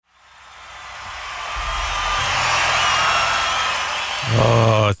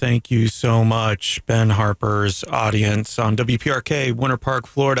thank you so much, Ben Harper's audience on WPRK, Winter Park,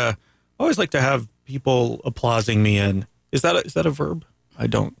 Florida. I always like to have people applauding me in. Is that a verb? I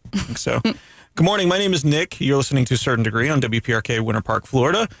don't think so. Good morning. My name is Nick. You're listening to A Certain Degree on WPRK, Winter Park,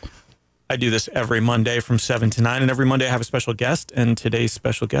 Florida. I do this every Monday from 7 to 9, and every Monday I have a special guest, and today's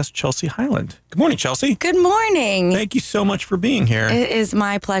special guest, Chelsea Hyland. Good morning, Chelsea. Good morning. Thank you so much for being here. It is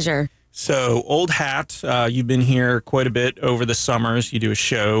my pleasure. So, old hat, you've been here quite a bit over the summers. You do a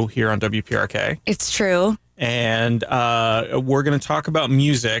show here on WPRK. It's true. And we're going to talk about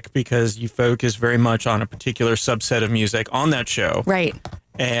music because you focus very much on a particular subset of music on that show. Right.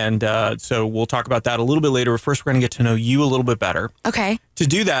 And so we'll talk about that a little bit later. But first, we're going to get to know you a little bit better. Okay. To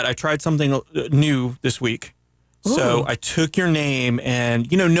do that, I tried something new this week. Ooh. So I took your name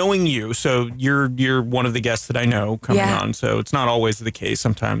and, knowing you, so you're one of the guests that I know coming on. So it's not always the case.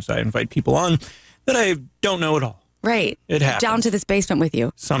 Sometimes I invite people on that I don't know at all. Right. It happens. Down to this basement with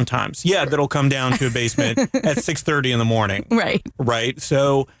you. Sometimes. Yeah, that'll come down to a basement at 6:30 in the morning. Right. Right.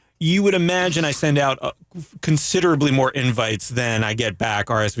 So you would imagine I send out considerably more invites than I get back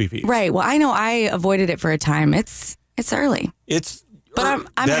RSVPs. Right. Well, I know I avoided it for a time. It's early. But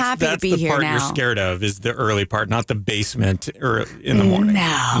I'm happy to be here now. That's the part you're scared of is the early part, not the basement or in the morning.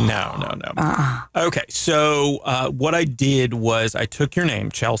 No. Okay, so what I did was I took your name,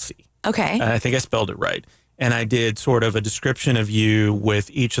 Chelsea. Okay. And I think I spelled it right. And I did sort of a description of you with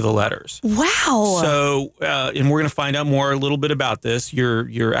each of the letters. Wow. So, and we're going to find out more a little bit about this.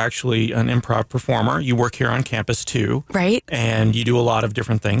 You're actually an improv performer. You work here on campus too. Right. And you do a lot of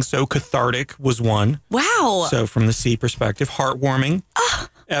different things. So cathartic was one. Wow. So from the C perspective, heartwarming,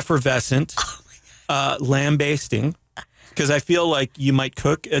 effervescent, lambasting, because I feel like you might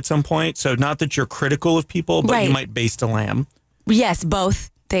cook at some point. So not that you're critical of people, but you might baste a lamb. Yes,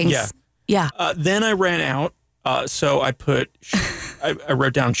 both things. Yeah. Then I ran out. So I put, I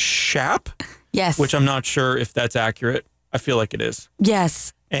wrote down shap. Yes. Which I'm not sure if that's accurate. I feel like it is.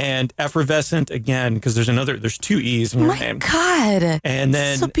 Yes. And effervescent again, because there's two E's in your name. God. And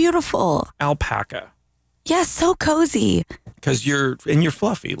then so beautiful. Alpaca. Yes, so cozy. Because you're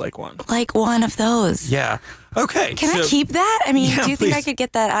fluffy like one. Like one of those. Yeah. Okay. Can I keep that? I mean, do you think please. I could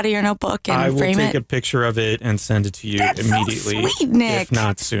get that out of your notebook and I will frame take it? a picture of it and send it to you immediately. So sweet, Nick. If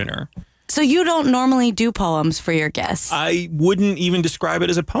not sooner. So you don't normally do poems for your guests? I wouldn't even describe it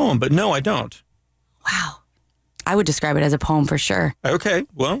as a poem, but no, I don't. Wow. I would describe it as a poem for sure. Okay.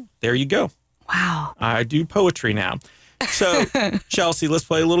 Well, there you go. Wow. I do poetry now. So, Chelsea, let's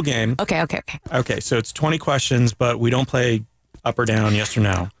play a little game. Okay. Okay, so it's 20 questions, but we don't play up or down, yes or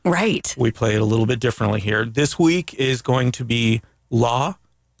no. Right. We play it a little bit differently here. This week is going to be law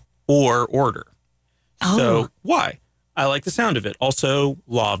or order. Oh. So, why? I like the sound of it. Also,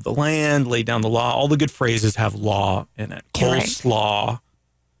 law of the land, lay down the law. All the good phrases have law in it. Coleslaw.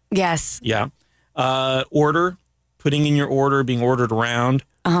 Yes. Yeah. Order, putting in your order, being ordered around.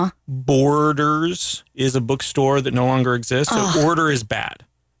 Uh-huh. Borders is a bookstore that no longer exists. So order is bad.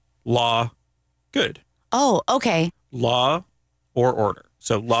 Law, good. Oh, okay. Law or order.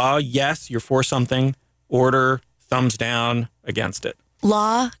 So law, yes, you're for something. Order, thumbs down, against it.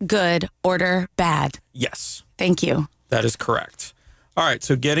 Law, good. Order, bad. Yes. Thank you. That is correct. All right,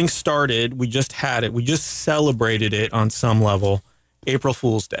 so getting started, we just had it. We just celebrated it on some level. April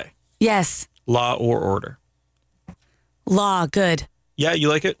Fool's Day. Yes. Law or order? Law, good. Yeah, you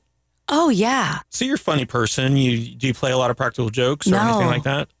like it? Oh, yeah. So you're a funny person. Do you play a lot of practical jokes or anything like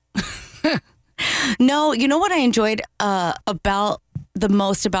that? No, you know what I enjoyed about the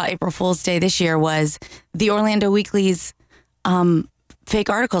most about April Fool's Day this year was the Orlando Weekly's fake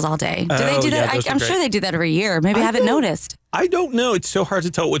articles all day. Do they do that? Yeah, I'm sure they do that every year. Maybe I haven't noticed. I don't know. It's so hard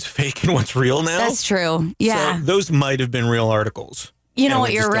to tell what's fake and what's real now. That's true. Yeah. So those might have been real articles. You know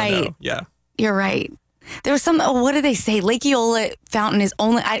what? You're right. Yeah. You're right. There was some, what did they say? Lake Eola Fountain is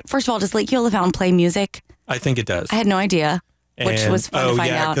only, first of all, does Lake Eola Fountain play music? I think it does. I had no idea, which was fun to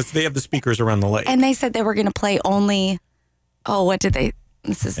find out. because they have the speakers around the lake. And they said they were going to play only, what did they,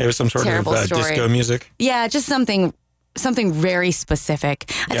 this is it was some sort terrible of story. disco music. Yeah, just something very specific.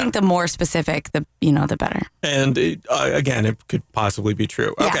 I think the more specific, the better. And again, it could possibly be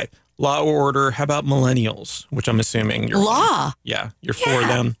true. Yeah. Okay. Law or order. How about millennials, which I'm assuming you're Law. Yeah, you're for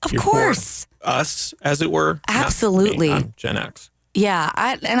them. Of You're course. For us, as it were. Absolutely. Not me. I'm Gen X. Yeah,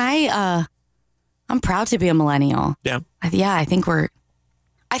 I'm proud to be a millennial. Yeah. I think we're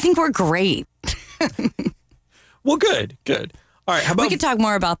great. Well, good. All right. How about we could talk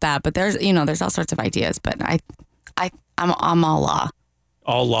more about that, but there's all sorts of ideas. But I'm all law.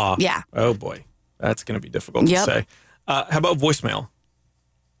 all law? Yeah. Oh boy, that's going to be difficult to say. How about voicemail?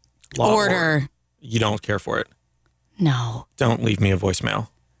 Order. You don't care for it? No. Don't leave me a voicemail.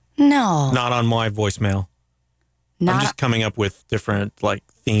 No. Not on my voicemail. Not. I'm just coming up with different like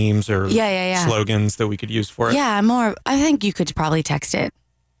themes or Yeah. slogans that we could use for it. Yeah, I think you could probably text it.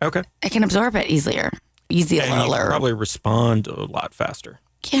 Okay. I can absorb it easier. And you could probably respond a lot faster.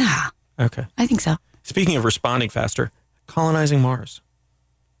 Yeah. Okay. I think so. Speaking of responding faster, colonizing Mars.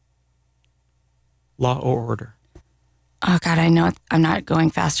 Law or order? Oh God, I know I'm not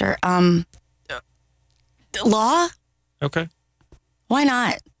going faster. Law? Okay. Why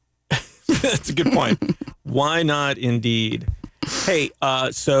not? That's a good point. Why not indeed? Hey,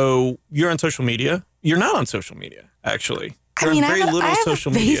 so you're on social media. You're not on social media, actually. You're on very little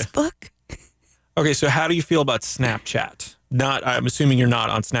social media. Facebook. Okay, so how do you feel about Snapchat? I'm assuming you're not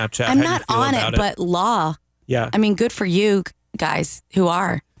on Snapchat. I'm How do you not feel on about it, but law. Yeah. I mean, good for you guys who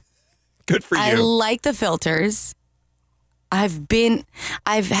are. Good for you. I like the filters. I've been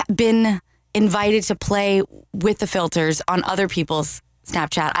invited to play with the filters on other people's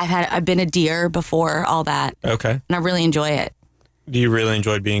Snapchat. I've been a deer before all that. Okay. And I really enjoy it. Do you really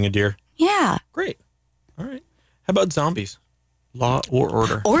enjoy being a deer? Yeah. Great. All right. How about zombies? Law or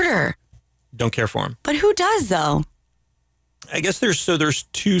order? Order. Don't care for them. But who does though? I guess there's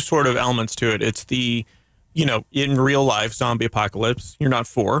two sort of elements to it. It's the, in real life zombie apocalypse. You're not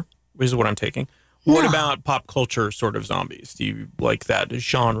for, which is what I'm taking. What about pop culture sort of zombies? Do you like that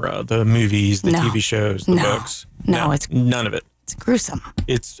genre? The movies, the TV shows, the books? No, it's none of it. It's gruesome.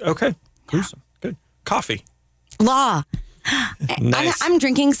 It's okay. Gruesome. Good. Coffee. Law. Nice. I'm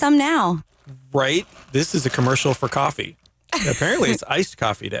drinking some now. Right? This is a commercial for coffee. Apparently it's iced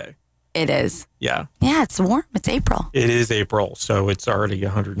coffee day. It is. Yeah. Yeah, it's warm. It's April. It is April, so it's already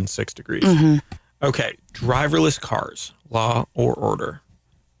 106 degrees. Mm-hmm. Okay. Driverless cars. Law or order?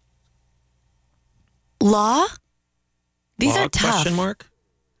 Law? These Law, are tough. Question mark?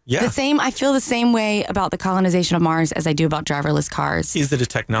 Yeah. I feel the same way about the colonization of Mars as I do about driverless cars. Is it a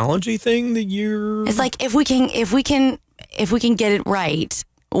technology thing that you're... It's like if we can get it right,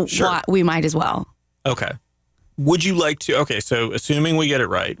 Sure. we might as well. Okay. Would you like to... Okay, so assuming we get it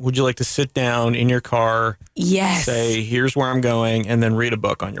right, would you like to sit down in your car, Yes. say, here's where I'm going, and then read a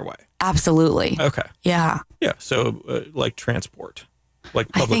book on your way? Absolutely. Okay. Yeah. Yeah, so like transport. Like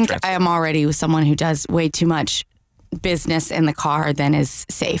I public think transport. I am already someone who does way too much business in the car than is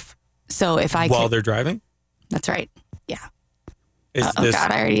safe. So if I While could, they're driving? that's right. Yeah. Is Oh this...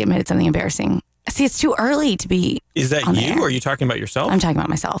 God, I already admitted something embarrassing. See, it's too early to be. Is that on the you, air. or are you talking about yourself? I'm talking about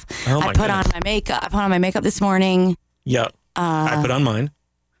myself. Oh, my I put on goodness. my makeup. I put on my makeup this morning, Yeah. I put on mine.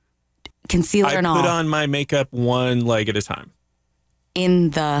 concealer I and all, put on my makeup one leg at a time.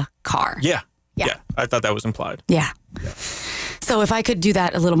 in the car. Yeah. Yeah. I thought that was implied. Yeah. So if I could do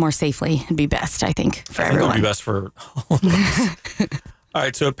that a little more safely, it'd be best, I think, for I think everyone. it'll be best for all of us. All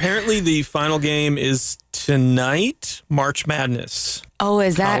right. So apparently the final game is tonight, March Madness. Oh,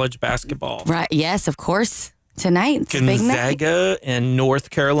 is that College basketball. right? Yes, of course. Tonight, it's a big night. Gonzaga and North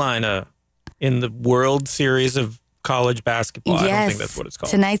Carolina in the World Series of college basketball. Yes, I don't think that's what it's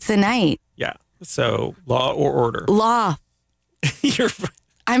called. Tonight's the night. Yeah. So law or order? Law. you're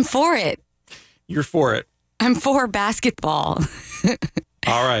I'm for it. you're for it. I'm for basketball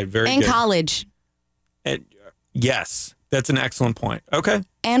All right. Very and good. college, And, yes, that's an excellent point. Okay.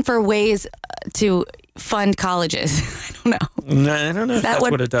 and for ways to fund colleges. I don't know. No, I don't know if that that's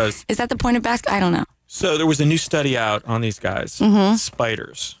what- what it does. Is that the point of basketball? I don't know. So there was a new study out on these guys. Mm-hmm.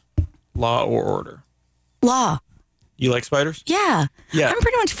 Spiders. Law or order? Law. You like spiders? Yeah. Yeah. I'm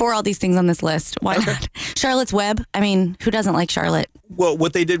pretty much for all these things on this list. Why not? Charlotte's Web. I mean, who doesn't like Charlotte? Well,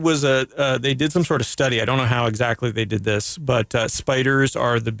 what they did was they did some sort of study. I don't know how exactly they did this, but spiders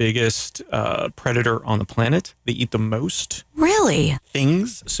are the biggest predator on the planet. They eat the most Really?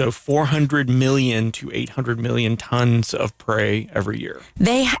 things. So 400 million to 800 million tons of prey every year.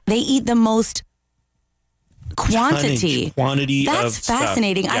 They eat the most quantity. Quantity of That's stuff.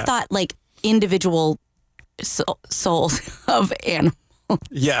 fascinating. I Yeah. thought like individual souls of animals.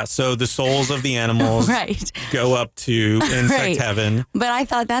 Yeah, so the souls of the animals Right. go up to insect Right. heaven. But I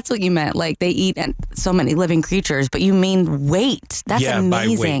thought that's what you meant. Like they eat so many living creatures, but you mean weight. That's Yeah,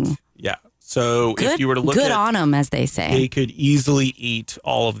 amazing. by weight. Yeah. So Good, if you were to look good at on them, as they say. they could easily eat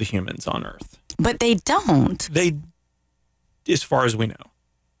all of the humans on Earth. But they don't. They, as far as we know.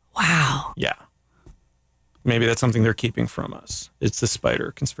 Wow. Yeah. Maybe that's something they're keeping from us. It's the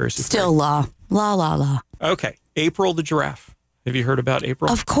spider conspiracy. Still law. Law. theory. Okay. April the giraffe. Have you heard about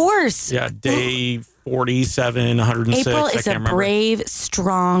April? Of course. Yeah. Day 47, 106. April I is can't a remember. brave,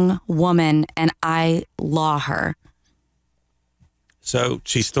 strong woman, and I law her. So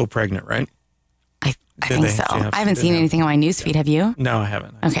she's still pregnant, right? I Did think they so. actually have I haven't some- seen did anything on my newsfeed. Have you? No, I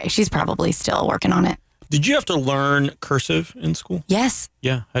haven't. Okay, she's probably still working on it. Did you have to learn cursive in school? Yes.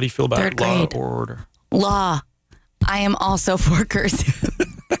 Yeah. How do you feel about Third law grade. or order? Law. I am also for cursive.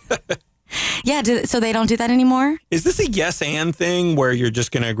 Yeah, so they don't do that anymore? Is this a yes and thing where you're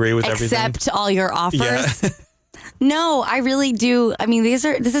just going to agree with everything? Accept all your offers? Yeah. No, I really do. I mean, this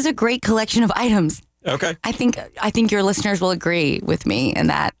is a great collection of items. Okay. I think your listeners will agree with me in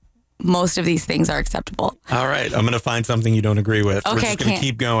that most of these things are acceptable. All right. I'm going to find something you don't agree with. We're Okay, just going to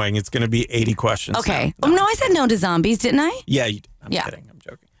keep going. It's going to be 80 questions. Okay. now. No, I said no to zombies, didn't I? Yeah. I'm kidding. I'm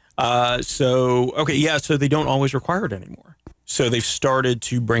joking. So they don't always require it anymore. So they've started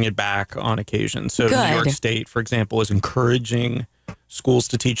to bring it back on occasion. So Good. New York State, for example, is encouraging schools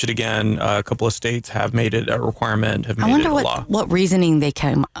to teach it again. A couple of states have made it a requirement, have made I wonder it a law. what reasoning they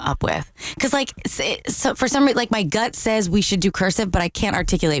came up with. Because so for some reason, like my gut says we should do cursive, but I can't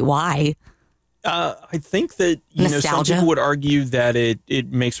articulate why. I think that, some Nostalgia? people would argue that it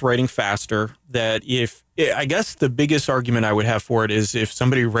makes writing faster. That I guess the biggest argument I would have for it is if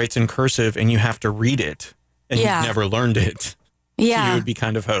somebody writes in cursive and you have to read it and Yeah. you've never learned it, Yeah. you would be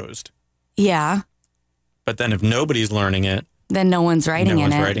kind of hosed. Yeah. But then if nobody's learning it, Then no one's writing no in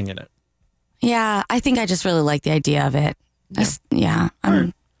one's it. writing in it. Yeah. I think I just really like the idea of it.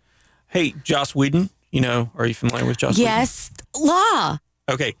 Hey, Joss Whedon, are you familiar with Joss Whedon? Yes. Law.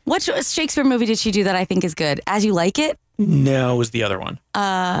 Okay. What Shakespeare movie did she do that I think is good? As You Like It? No, it was the other one.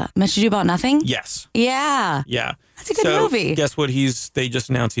 Much Ado About Nothing? Yes. Yeah. Yeah. That's a good movie. Guess what they just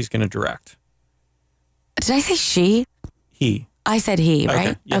announced he's going to direct. Did I say she? He. I said he, right?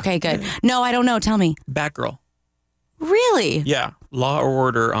 Okay, yeah. Okay, good. No, I don't know. Tell me. Batgirl. Really? Yeah. Law or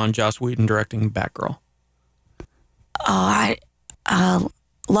Order on Joss Whedon directing Batgirl. Oh,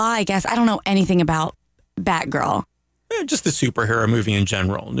 Law, I guess. I don't know anything about Batgirl. Just the superhero movie in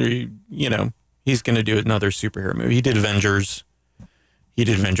general. He's going to do another superhero movie. He did Avengers. He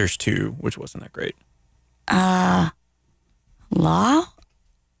did Avengers 2, which wasn't that great. Law?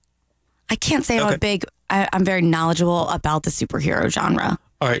 I can't say I'm very knowledgeable about the superhero genre.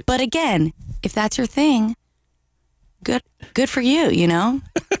 All right. But again, if that's your thing, good for you,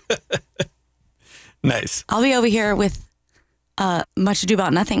 Nice. I'll be over here with Much Ado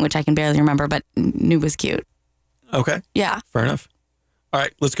About Nothing, which I can barely remember, but knew was cute. Okay. Yeah. Fair enough. All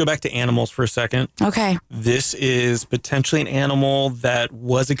right. Let's go back to animals for a second. Okay. This is potentially an animal that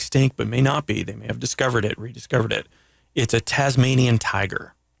was extinct, but may not be. They may have rediscovered it. It's a Tasmanian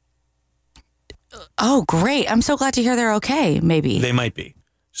tiger. Oh, great. I'm so glad to hear they're okay, maybe. They might be.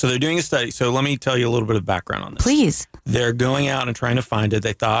 So they're doing a study. So let me tell you a little bit of background on this. Please. They're going out and trying to find it.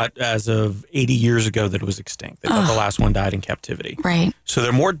 They thought as of 80 years ago that it was extinct. They thought the last one died in captivity. Right. So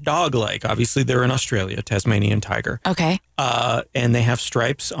they're more dog-like. Obviously, they're in Australia, Tasmanian tiger. Okay. And they have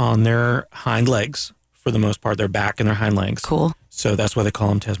stripes on their hind legs, for the most part, their back and their hind legs. Cool. So that's why they call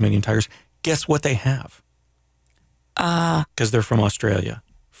them Tasmanian tigers. Guess what they have? Because they're from Australia,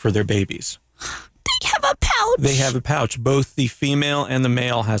 for their babies. They have a pouch. They have a pouch. Both the female and the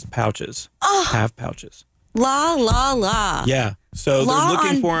male has pouches. Have pouches. La, la, la. Yeah. So Law they're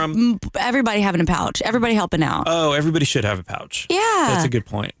looking on for them. Everybody having a pouch. Everybody helping out. Oh, everybody should have a pouch. Yeah. That's a good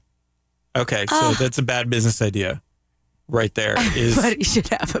point. Okay, so that's a bad business idea right there, is Everybody should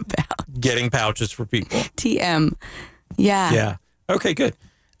have a pouch. getting pouches for people. TM. Yeah. Yeah. Okay, good.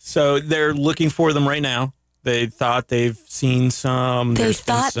 So they're looking for them right now. They thought they've seen some. They There's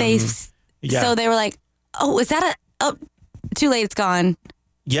been thought some- Yeah. So they were like, oh, is that too late, it's gone.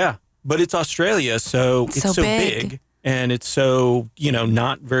 Yeah, but it's Australia, so it's So so big. big and it's so,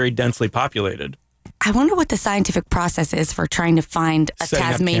 not very densely populated. I wonder what the scientific process is for trying to find a Setting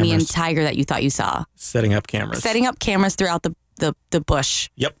up Tasmanian cameras. tiger that you thought you saw. Setting up cameras. Setting up cameras throughout the bush.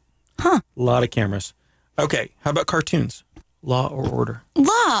 Yep. Huh. A lot of cameras. Okay, how about cartoons? Law or Order?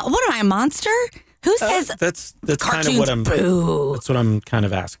 Law. What am I, a monster? Who says That's kind cartoons? of what I'm. Boo. That's what I'm kind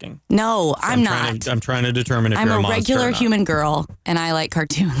of asking. No, I'm trying not. I'm trying to determine if I'm you're a monster regular or not. human girl, and I like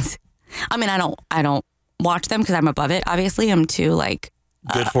cartoons. I mean, I don't watch them because I'm above it. Obviously, I'm too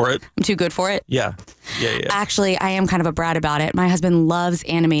Good for it. I'm too good for it. Yeah. Actually, I am kind of a brat about it. My husband loves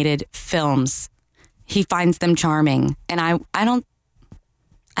animated films. He finds them charming, and I don't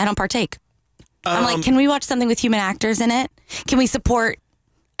partake. I'm like, can we watch something with human actors in it? Can we support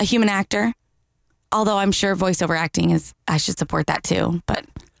a human actor? Although I'm sure voiceover acting I should support that too. But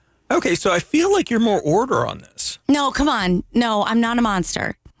Okay, so I feel like you're more Order on this. no, come on. No, I'm not a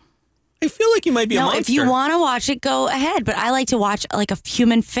monster. I feel like you might be a No, monster. if you want to watch it, go ahead. But I like to watch like a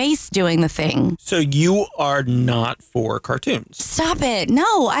human face doing the thing. So you are not for cartoons. Stop it.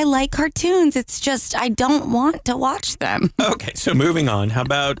 No, I like cartoons. It's just I don't want to watch them. Okay, so moving on. How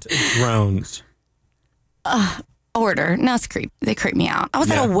about drones? Order. No, they creep me out. I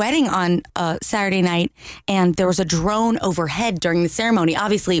was at a wedding on Saturday night, and there was a drone overhead during the ceremony.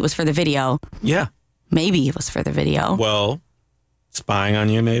 Obviously, it was for the video. Yeah. Maybe it was for the video. Well, spying on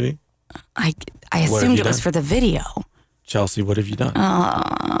you, maybe? I assumed it was for the video. Chelsea, what have you done?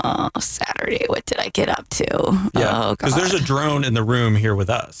 Oh, Saturday. What did I get up to? Yeah, Oh, because there's a drone in the room here with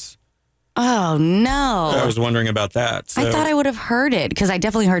us. Oh, no. I was wondering about that. So. I thought I would have heard it, because I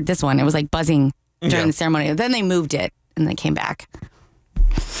definitely heard this one. It was like buzzing during the ceremony. Then they moved it, and they came back.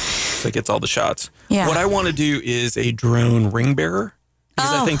 So it gets all the shots. Yeah. What I want to do is a drone ring bearer,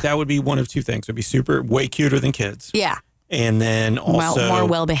 because I think that would be one of two things. It would be way cuter than kids. Yeah. And then also more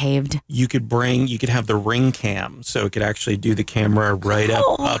well behaved. You could have the ring cam, so it could actually do the camera right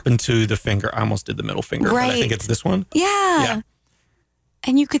up into the finger. I almost did the middle finger, but I think it's this one. Yeah.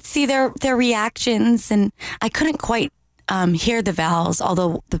 And you could see their reactions, and I couldn't quite hear the vowels,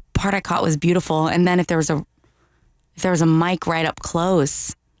 although the part I caught was beautiful. And then if there was a mic right up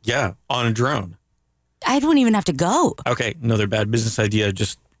close. Yeah, on a drone. I wouldn't even have to go. Okay, another bad business idea,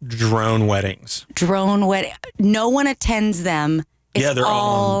 just drone weddings. Drone wedding. No one attends them. It's they're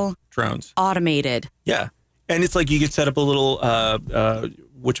all on drones. Automated. Yeah. And it's like you could set up a little,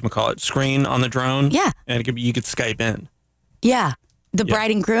 whatchamacallit, screen on the drone. Yeah. And you could Skype in. Yeah. The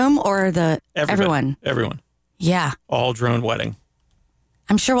bride and groom or everyone? Everyone. Yeah. All drone wedding.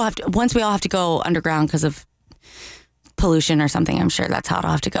 I'm sure once we all have to go underground because of pollution or something, I'm sure that's how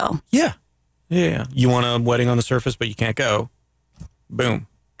it'll have to go. Yeah. Yeah. You want a wedding on the surface, but you can't go. Boom.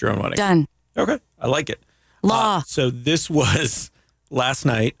 Drone wedding. Done. Okay. I like it. Law. So this was last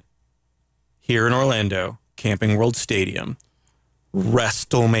night here in Orlando, Camping World Stadium,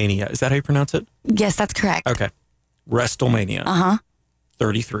 WrestleMania. Is that how you pronounce it? Yes, that's correct. Okay. WrestleMania.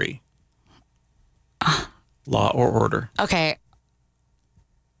 33. Law or Order? Okay.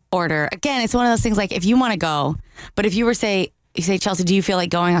 Order. Again, it's one of those things like if you want to go, but if you say, Chelsea, do you feel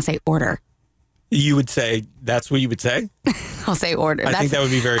like going? I'll say order. You would say, that's what you would say? I'll say order. I think that would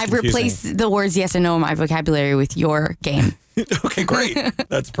be very confusing. I've replaced the words yes and no in my vocabulary with your game. Okay, great.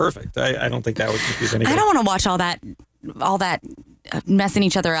 That's perfect. I don't think that would confuse anybody. I don't want to watch all that messing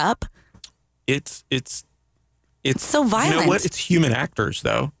each other up. It's so violent. You know what? It's human actors,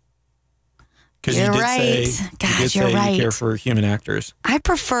 though. Because you did say you care for human actors. I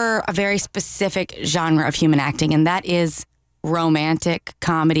prefer a very specific genre of human acting, and that is romantic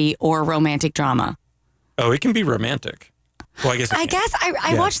comedy or romantic drama. Oh, it can be romantic. Well,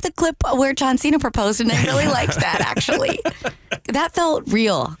 I watched the clip where John Cena proposed, and I really liked that, actually. That felt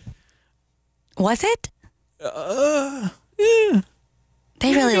real. Was it? Yeah.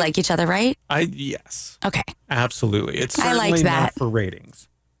 They really like each other, right? Yes. Okay. Absolutely. It's I liked certainly that. not for ratings.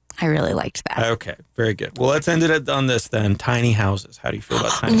 I really liked that. Okay. Very good. Well, let's end it on this then. Tiny houses. How do you feel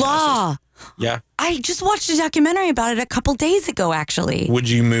about tiny houses? Yeah. I just watched a documentary about it a couple days ago, actually. Would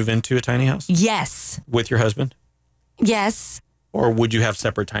you move into a tiny house? Yes. With your husband? Yes. Or would you have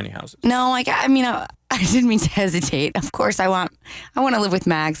separate tiny houses? No, I didn't mean to hesitate. Of course, I want to live with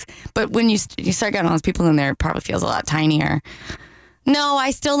Max. But when you start getting all those people in there, it probably feels a lot tinier. No, I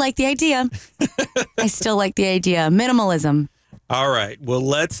still like the idea. Minimalism. All right. Well,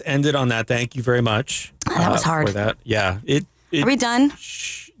 let's end it on that. Thank you very much. That was hard. For that. Yeah. Are we done?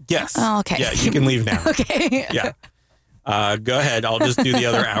 Yes. Oh, okay. Yeah, you can leave now. Okay. Yeah. Go ahead. I'll just do the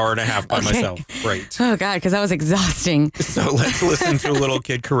other hour and a half by myself. Great. Oh, God, because that was exhausting. So let's listen to a little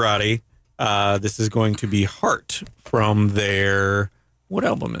Kid Karate. This is going to be Heart from their, what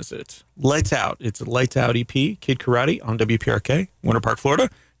album is it? Lights Out. It's a Lights Out EP, Kid Karate on WPRK, Winter Park, Florida.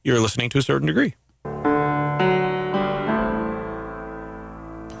 You're listening to A Certain Degree.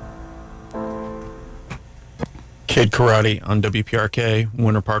 Kid Karate on WPRK,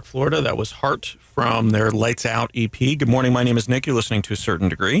 Winter Park, Florida. That was Heart from their Lights Out EP. Good morning. My name is Nick. You're listening to A Certain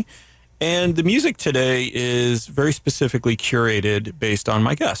Degree. And the music today is very specifically curated based on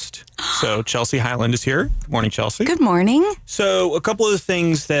my guest. So Chelsea Hyland is here. Good morning, Chelsea. Good morning. So a couple of the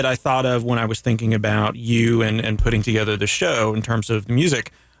things that I thought of when I was thinking about you and putting together the show in terms of the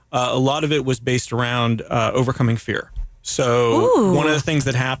music, a lot of it was based around overcoming fear. So one of the things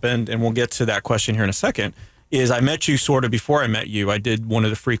that happened, and we'll get to that question here in a second, is I met you sort of before I met you. I did one of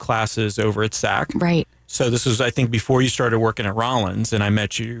the free classes over at SAC. Right. So this was, I think, before you started working at Rollins, and I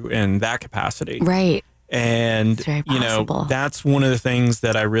met you in that capacity. Right. And, that's one of the things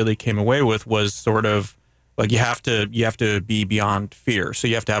that I really came away with was sort of like you have to be beyond fear. So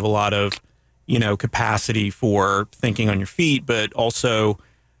you have to have a lot of, capacity for thinking on your feet, but also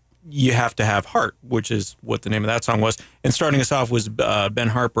you have to have heart, which is what the name of that song was. And starting us off was Ben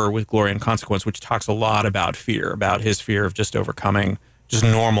Harper with Glory and Consequence, which talks a lot about fear, about his fear of just overcoming just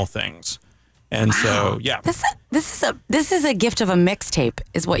normal things. And so, yeah. This is a gift of a mixtape,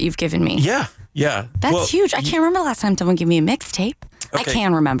 is what you've given me. Yeah. That's huge. I can't remember the last time someone gave me a mixtape. I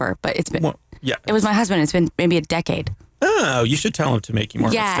can remember, but it's been. Well, yeah. It was my husband. It's been maybe a decade. Oh, you should tell him to make you more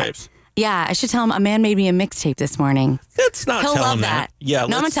mixtapes. Yeah, I should tell him a man made me a mixtape this morning. That's not He'll tell love him that. Yeah.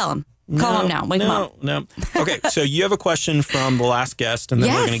 No, I'm going to tell him. Call him now. Wake him up. No. Okay, so you have a question from the last guest, and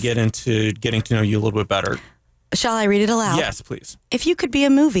then we're going to get into getting to know you a little bit better. Shall I read it aloud? Yes, please. If you could be a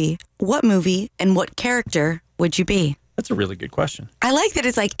movie, what movie and what character would you be? That's a really good question. I like that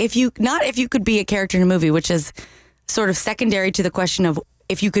it's like if you could be a character in a movie, which is sort of secondary to the question of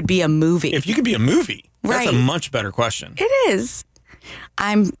if you could be a movie. If you could be a movie, right. That's a much better question. It is.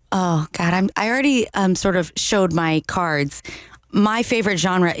 I already sort of showed my cards. My favorite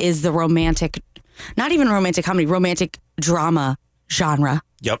genre is the romantic, not even romantic comedy, romantic drama genre.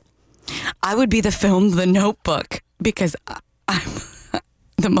 Yep. I would be the film The Notebook because I'm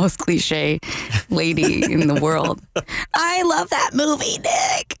the most cliche lady in the world. I love that movie,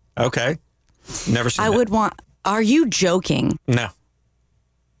 Nick. Okay. Never seen it. I would want. Are you joking? No.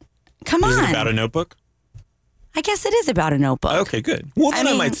 Come on. Is it about a notebook? I guess it is about a notebook. Okay, good. Well, then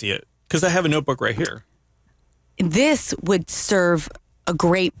I might see it because I have a notebook right here. This would serve a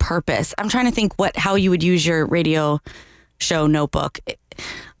great purpose. I'm trying to think how you would use your radio show notebook.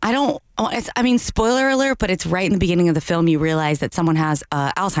 Spoiler alert, but it's right in the beginning of the film. You realize that someone has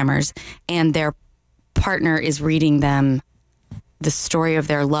Alzheimer's and their partner is reading them the story of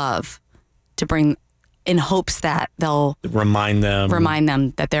their love to bring in hopes that they'll remind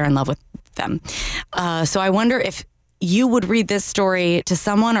them that they're in love with them. So I wonder if you would read this story to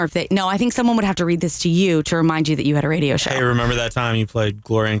someone or I think someone would have to read this to you to remind you that you had a radio show. Hey, remember that time you played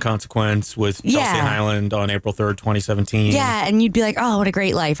Gloria in Consequence with Chelsea Hyland on April 3rd, 2017? Yeah, and you'd be like, oh, what a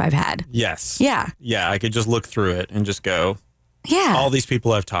great life I've had. Yes. Yeah. Yeah, I could just look through it and just go, all these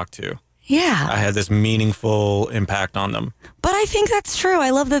people I've talked to. Yeah. I had this meaningful impact on them. But I think that's true. I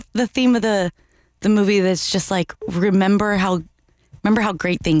love the theme of the movie that's just like, remember how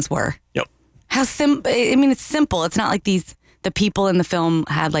great things were. Yep. It's simple. It's not like the people in the film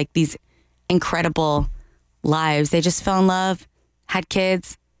had like these incredible lives. They just fell in love, had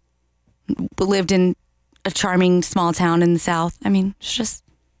kids, lived in a charming small town in the South. I mean, it's just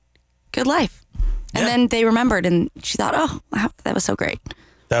good life. And then they remembered and she thought, oh, wow, that was so great.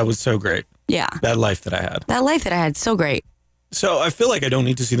 That was so great. Yeah. That life that I had. So great. So I feel like I don't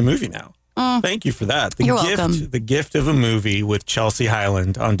need to see the movie now. Thank you for that. You're welcome. The gift of a movie with Chelsea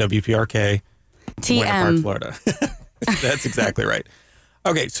Hyland on WPRK. Winter Park, Florida. That's exactly right.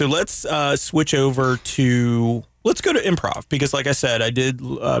 Okay, so let's switch over let's go to improv because like I said, I did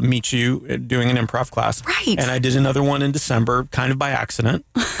meet you doing an improv class. Right. And I did another one in December, kind of by accident,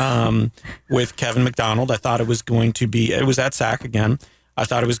 with Kevin McDonald. I thought it was at SAC again. I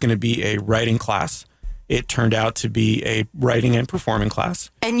thought it was going to be a writing class. It turned out to be a writing and performing class.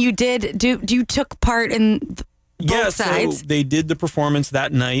 And you you took part in both sides? So they did the performance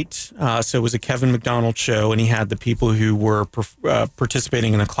that night. So it was a Kevin McDonald show, and he had the people who were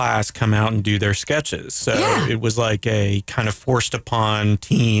participating in the class come out and do their sketches. So it was like a kind of forced upon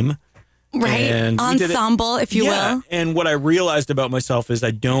team. Right. And ensemble, if you will. And what I realized about myself is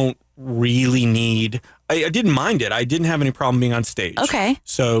I don't really need... I didn't mind it. I didn't have any problem being on stage. Okay.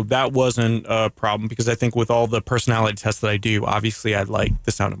 So that wasn't a problem because I think with all the personality tests that I do, obviously I like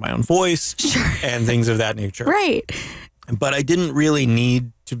the sound of my own voice and things of that nature. Right. But I didn't really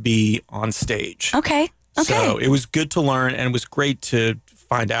need to be on stage. Okay. So it was good to learn and it was great to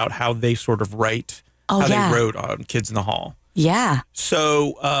find out how they sort of write, they wrote on Kids in the Hall. Yeah.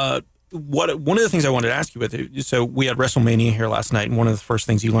 So one of the things I wanted to ask you so we had WrestleMania here last night and one of the first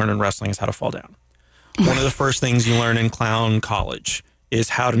things you learn in wrestling is how to fall down. One of the first things you learn in clown college is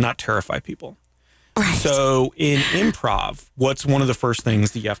how to not terrify people. Right. So in improv, what's one of the first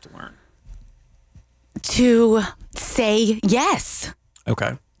things that you have to learn? To say yes.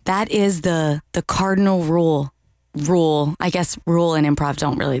 Okay. That is the cardinal rule. I guess rule and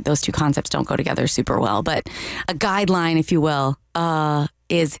improv those two concepts don't go together super well, but a guideline, if you will,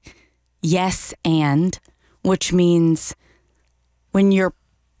 is yes and, which means when your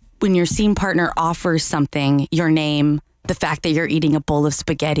scene partner offers something, your name, the fact that you're eating a bowl of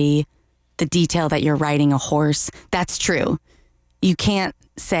spaghetti, the detail that you're riding a horse, that's true. You can't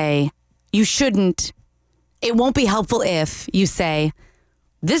say, you shouldn't, it won't be helpful if you say,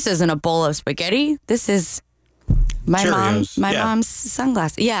 this isn't a bowl of spaghetti, this is my mom's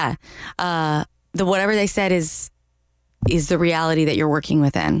sunglasses. Yeah. The whatever they said is the reality that you're working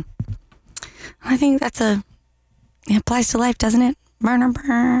within. I think it applies to life, doesn't it?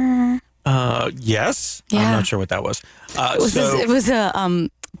 Yes. Yeah. I'm not sure what that was. It was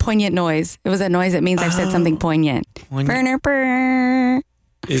poignant noise. It was a noise that means I've said something poignant. Burner, burr.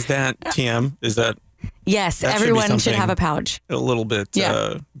 Is that TM? Is that? Yes, that everyone should have a pouch. A little bit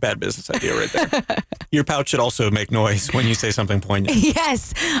bad business idea right there. Your pouch should also make noise when you say something poignant.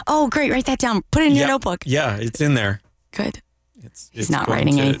 Yes. Oh, great. Write that down. Put it in your notebook. Yeah, it's in there. Good. It's not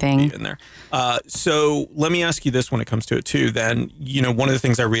writing anything in there. So let me ask you this when it comes to it too. Then, one of the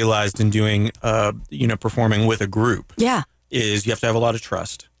things I realized in doing, performing with a group, is you have to have a lot of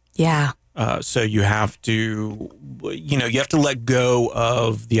trust. Yeah. So you have to, you have to let go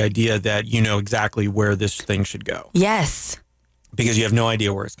of the idea that you know exactly where this thing should go. Yes. Because you have no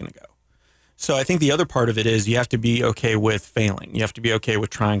idea where it's going to go. So I think the other part of it is you have to be okay with failing. You have to be okay with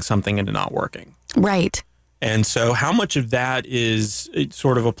trying something and it not working. Right. And so how much of that it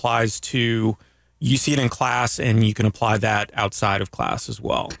sort of applies to, you see it in class and you can apply that outside of class as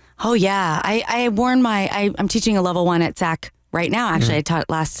well? Oh, yeah. I'm teaching a level 1 at SAC right now. Actually, I taught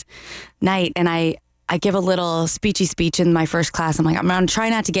last night, and I give a little speechy speech in my first class. I'm like, I'm going to try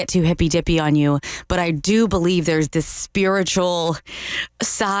not to get too hippy dippy on you, but I do believe there's this spiritual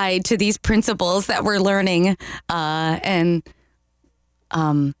side to these principles that we're learning, and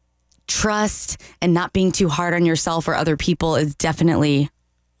trust and not being too hard on yourself or other people is definitely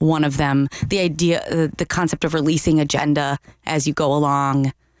one of them. The idea, the concept of releasing agenda as you go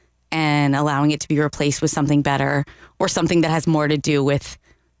along and allowing it to be replaced with something better or something that has more to do with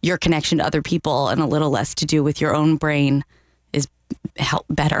your connection to other people and a little less to do with your own brain is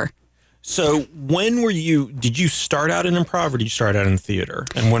better. So did you start out in improv or did you start out in theater?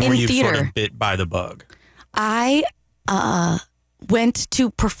 And when were you sort of bit by the bug? I went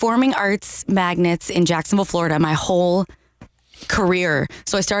to performing arts magnets in Jacksonville, Florida, my whole career.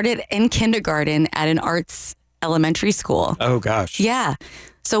 So I started in kindergarten at an arts elementary school. Oh, gosh. Yeah.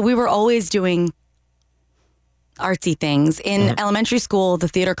 So we were always doing artsy things. In elementary school, the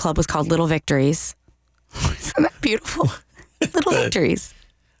theater club was called Little Victories. Isn't that beautiful? Little Victories.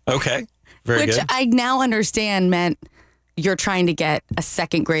 Okay. Very good. Which I now understand meant you're trying to get a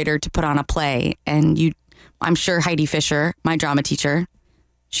second grader to put on a play. And I'm sure Heidi Fisher, my drama teacher,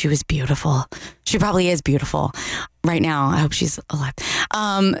 she was beautiful. She probably is beautiful right now. I hope she's alive.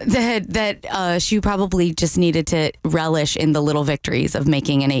 She probably just needed to relish in the little victories of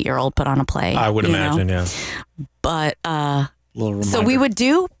making an 8-year-old put on a play. I would imagine, yeah. But so we would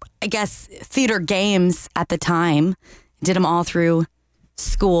do, I guess, theater games at the time. Did them all through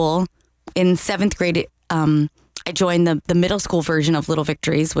school. In 7th grade, I joined the middle school version of Little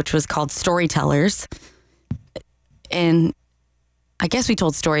Victories, which was called Storytellers. And I guess we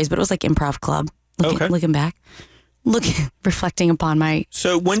told stories, but it was like improv club. Looking back, reflecting upon my.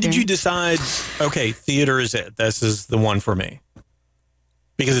 So when did you decide, okay, theater is it? This is the one for me?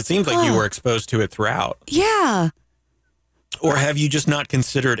 Because it seems like you were exposed to it throughout. Yeah. Or have you just not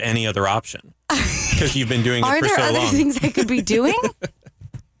considered any other option? Because you've been doing it for so long. Are there other things I could be doing?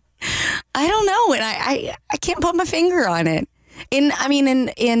 I don't know. And I can't put my finger on it.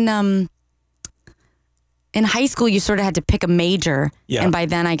 In high school, you sort of had to pick a major. Yeah. And by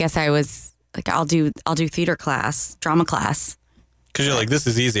then, I guess I was like, I'll do theater class, drama class. Because you're like, this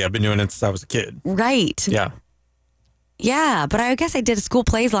is easy. I've been doing it since I was a kid. Right. Yeah. Yeah, but I guess I did school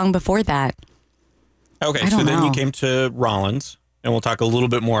plays long before that. Okay, so then you came to Rollins, and we'll talk a little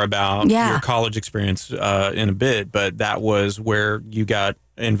bit more about your college experience in a bit, but that was where you got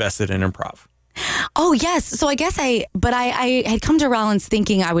invested in improv. Oh, yes. So I guess I had come to Rollins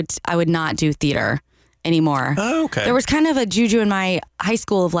thinking I would not do theater anymore. Oh, okay. There was kind of a juju in my high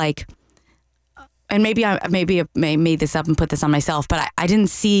school of like, and maybe I made this up and put this on myself, but I didn't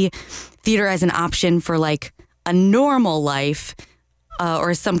see theater as an option for like a normal life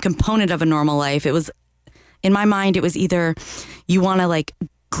or some component of a normal life. It was, in my mind, it was either you want to like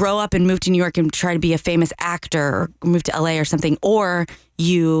grow up and move to New York and try to be a famous actor or move to LA or something, or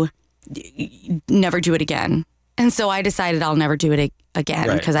you never do it again. And so I decided I'll never do it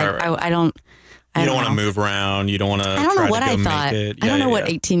again because I don't. You don't want to move around. You don't want to. I don't know what I thought. I don't know what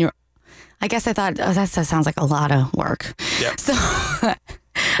 18-year. I guess I thought that sounds like a lot of work. Yeah. So.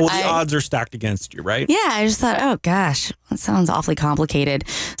 Well, the odds are stacked against you, right? Yeah, I just thought, oh gosh, that sounds awfully complicated.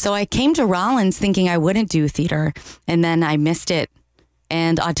 So I came to Rollins thinking I wouldn't do theater, and then I missed it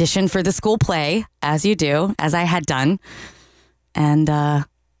and auditioned for the school play, as you do, as I had done, and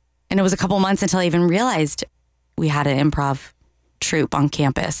it was a couple months until I even realized we had an improv troupe on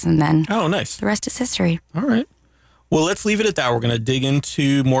campus, and then nice. The rest is history. All right. Well, let's leave it at that. We're going to dig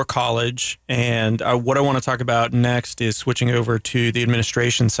into more college. And what I want to talk about next is switching over to the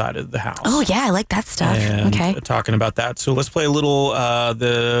administration side of the house. Oh, yeah. I like that stuff. And okay. talking about that. So let's play a little,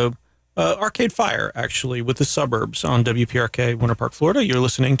 the Arcade Fire, actually, with the Suburbs on WPRK, Winter Park, Florida. You're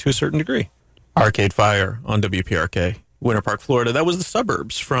listening to a certain degree. Arcade Fire on WPRK, Winter Park, Florida. That was the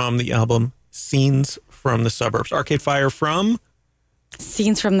Suburbs from the album Scenes from the Suburbs. Arcade Fire from?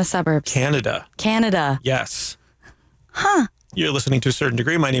 Scenes from the Suburbs. Canada. Canada. Yes. Huh. You're listening to a certain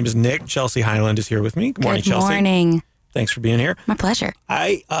degree. My name is Nick. Chelsea Highland is here with me. Good morning, Chelsea. Good morning. Thanks for being here. My pleasure.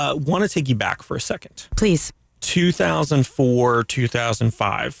 I want to take you back for a second. Please. 2004,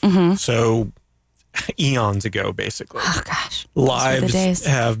 2005. Mm-hmm. So eons ago, basically. Oh, gosh. Those were the Lives days.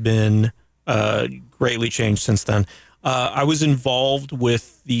 have been greatly changed since then. I was involved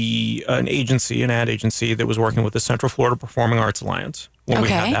with an ad agency that was working with the Central Florida Performing Arts Alliance when we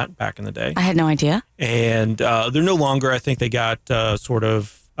had that back in the day. I had no idea. And they're no longer. I think they got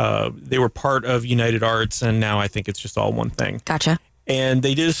they were part of United Arts, and now I think it's just all one thing. Gotcha. And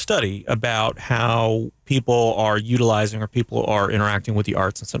they did a study about how people are utilizing or people are interacting with the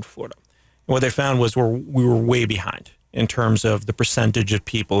arts in Central Florida. And what they found was we were way behind in terms of the percentage of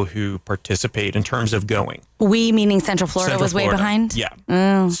people who participate in terms of going. We, meaning Central Florida, was way behind? Yeah.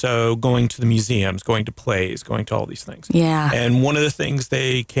 Oh. So going to the museums, going to plays, going to all these things. Yeah. And one of the things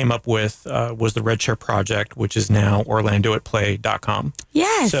they came up with was the Red Chair Project, which is now orlandoatplay.com.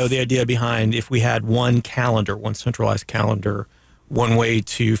 Yes. So the idea behind if we had one centralized calendar, one way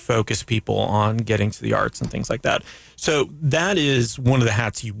to focus people on getting to the arts and things like that. So that is one of the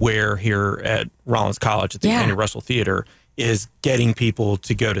hats you wear here at Rollins College at the Annie Russell Theater, is getting people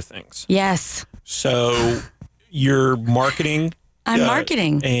to go to things. Yes. So you're marketing. I'm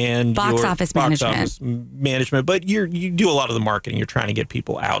marketing. And box office management. But you do a lot of the marketing. You're trying to get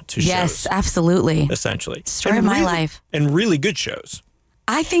people out to shows. Yes, absolutely. Essentially. Story of my life. And really good shows.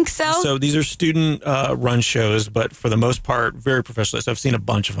 I think so. So these are student run shows, but for the most part, very professional. So I've seen a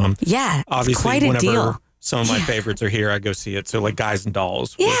bunch of them. Yeah, obviously, it's quite a whenever deal. Some of my favorites are here, I go see it. So like Guys and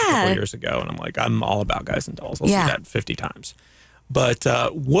Dolls was a couple years ago, and I'm like, I'm all about Guys and Dolls. I'll see that 50 times. But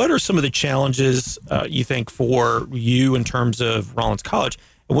what are some of the challenges you think for you in terms of Rollins College?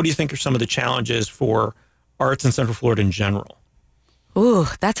 And what do you think are some of the challenges for arts in Central Florida in general? Ooh,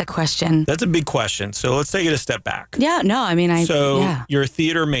 that's a question. That's a big question. So let's take it a step back. Yeah, no, I mean, you're a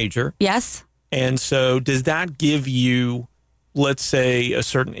theater major. Yes. And so does that give you, let's say, a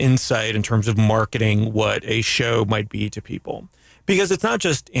certain insight in terms of marketing what a show might be to people? Because it's not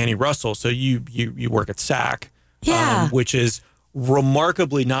just Annie Russell. So you work at SAC, which is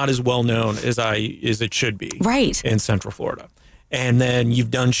remarkably not as well known as it should be. Right. In Central Florida. And then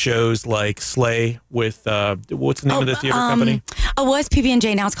you've done shows like Slay with, what's the name of the theater company? It was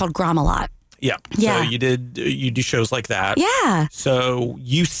PB&J. Now it's called Gromalot. Yeah. So you do shows like that. Yeah. So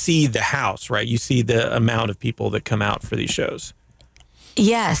you see the house, right? You see the amount of people that come out for these shows.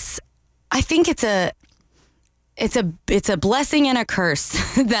 Yes. I think it's a blessing and a curse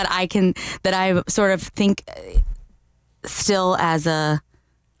that I sort of think still as a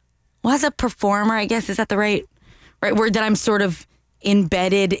performer, I guess. Is that the right word, that I'm sort of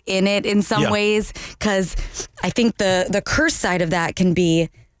embedded in it in some ways? Because I think the curse side of that can be,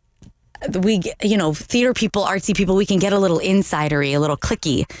 theater people, artsy people, we can get a little insidery, a little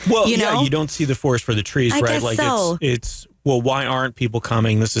cliquey. Well, you don't see the forest for the trees, right? Guess like so. it's well, why aren't people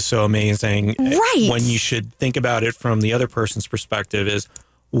coming? This is so amazing. Right. When you should think about it from the other person's perspective is,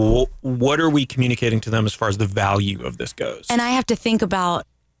 what are we communicating to them as far as the value of this goes? And I have to think about,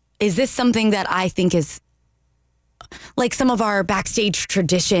 is this something that I think is like some of our backstage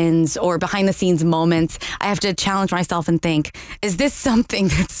traditions or behind the scenes moments? I have to challenge myself and think, is this something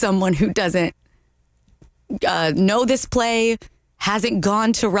that someone who doesn't know this play, hasn't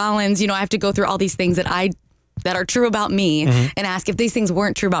gone to Rollins, I have to go through all these things that are true about me and ask, if these things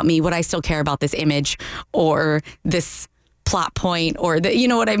weren't true about me, would I still care about this image or this plot point or you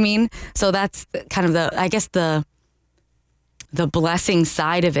know what I mean? So that's kind of the blessing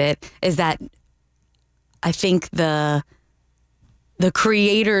side of it, is that I think the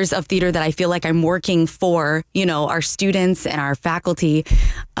creators of theater that I feel like I'm working for, our students and our faculty,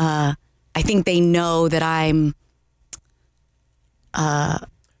 I think they know that I'm...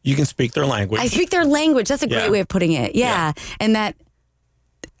 you can speak their language. I speak their language. That's a great way of putting it. Yeah. And that,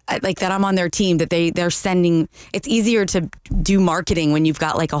 like, that I'm on their team, that they're sending... It's easier to do marketing when you've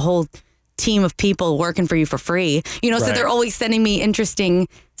got like a whole team of people working for you for free, so they're always sending me interesting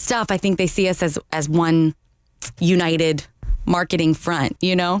stuff. I think they see us as one united marketing front,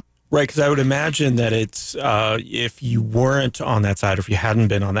 Right, because I would imagine that it's if you weren't on that side, or if you hadn't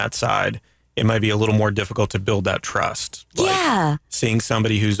been on that side, it might be a little more difficult to build that trust. Like seeing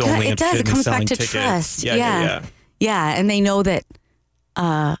somebody who's only interested in selling tickets. Trust. Yeah, and they know that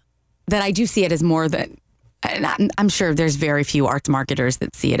that I do see it as more than and I'm sure there's very few arts marketers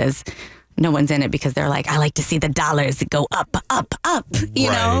that see it as no one's in it because they're like, I like to see the dollars go up, up, up,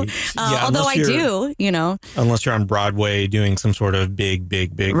 you know? Yeah, although I do, you know. Unless you're on Broadway doing some sort of big right,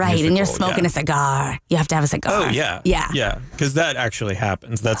 musical, and you're smoking a cigar. You have to have a cigar. Oh, yeah. Yeah. Yeah, because that actually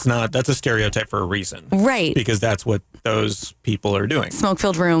happens. That's a stereotype for a reason. Right. Because that's what those people are doing.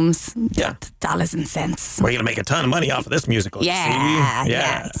 Smoke-filled rooms. Yeah. Dollars and cents. We're going to make a ton of money off of this musical. Yeah. See?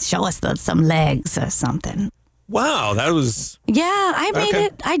 Yeah. Show us some legs or something. Wow, that was... Yeah, I made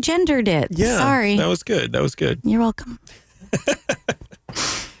it. I gendered it. Yeah, Sorry. That was good. You're welcome.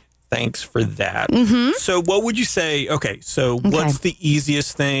 Thanks for that. Mm-hmm. So what would you say, what's the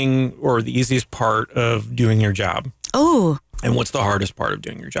easiest thing or the easiest part of doing your job? Oh. And what's the hardest part of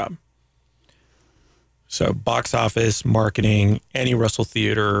doing your job? So box office, marketing, Annie Russell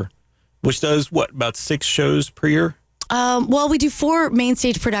Theater, which does about 6 shows per year? Well, we do 4 main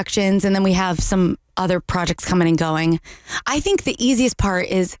stage productions, and then we have some other projects coming and going. I think the easiest part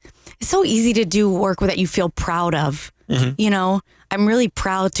is it's so easy to do work that you feel proud of. Mm-hmm. You know, I'm really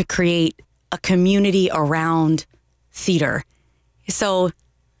proud to create a community around theater. So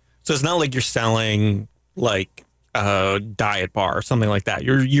it's not like you're selling like a diet bar or something like that.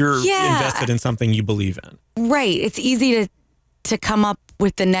 You're invested in something you believe in. Right. It's easy to come up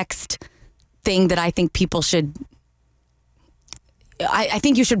with the next thing that I think people should. I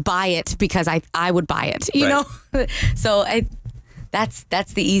think you should buy it because I would buy it, you know? So that's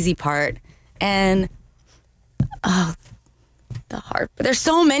the easy part. And the hard, there's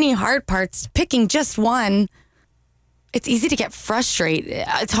so many hard parts. Picking just one, it's easy to get frustrated.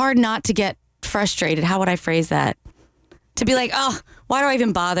 It's hard not to get frustrated. How would I phrase that? To be like, oh, why do I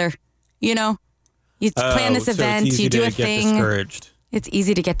even bother? You know? You plan this event, you do a thing. Discouraged. It's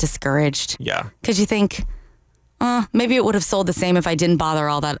easy to get discouraged. Yeah. Because you think, maybe it would have sold the same if I didn't bother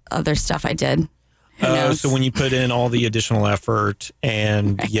all that other stuff I did. So when you put in all the additional effort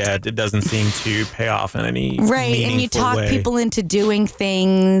and it doesn't seem to pay off in any right, and you talk way. People into doing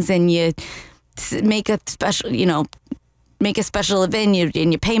things, and you make a special, event,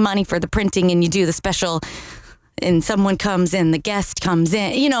 and you pay money for the printing, and you do the special. And someone comes in, the guest comes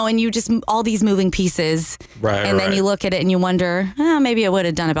in, and you just, all these moving pieces. Right. And then you look at it and you wonder, maybe I would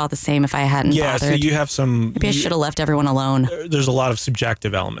have done about the same if I hadn't bothered. So you have some... Maybe I should have left everyone alone. There's a lot of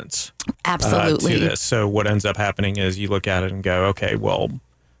subjective elements. Absolutely. To this. So what ends up happening is you look at it and go, okay, well,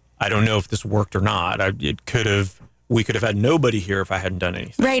 I don't know if this worked or not. We could have had nobody here if I hadn't done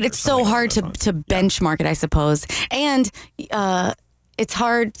anything. Right. It's so hard to benchmark it, I suppose. And, it's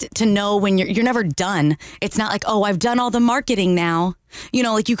hard to know when you're never done. It's not like, I've done all the marketing now.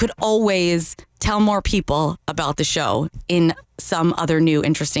 Like you could always tell more people about the show in some other new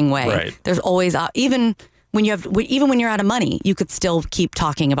interesting way. Right. There's always even when you're out of money, you could still keep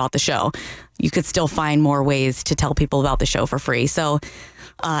talking about the show. You could still find more ways to tell people about the show for free. So,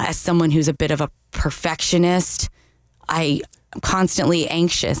 as someone who's a bit of a perfectionist, I'm constantly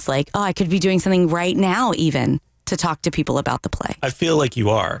anxious. Like, I could be doing something right now, even. To talk to people about the play. I feel like you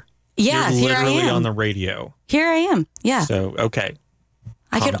are. Yes, You're here I literally am. on the radio. Here I am. Yeah. So, okay.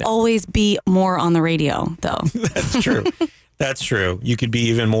 I could always be more on the radio, though. That's true. That's true. You could be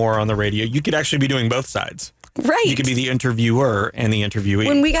even more on the radio. You could actually be doing both sides. Right. You could be the interviewer and the interviewee.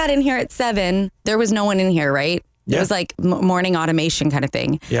 When we got in here at 7, there was no one in here, right? Yeah. It was like morning automation kind of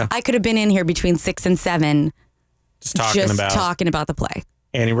thing. Yeah. I could have been in here between 6 and 7 just talking about the play.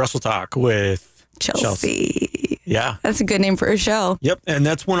 Annie Russell Talk with Chelsea. Yeah. That's a good name for a show. Yep. And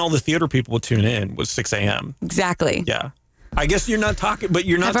that's when all the theater people would tune in, was 6 a.m. Exactly. Yeah. I guess you're not talking, but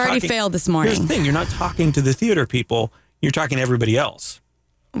you're not I've already failed this morning. Here's the thing. You're not talking to the theater people. You're talking to everybody else.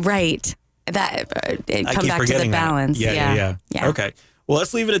 Right. That it I come keep back to the forgetting that. balance. Yeah. Okay. Well,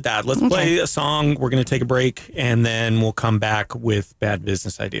 let's leave it at that. Let's play a song. We're going to take a break, and then we'll come back with bad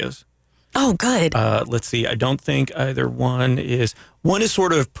business ideas. Oh, good. Let's see. I don't think either one is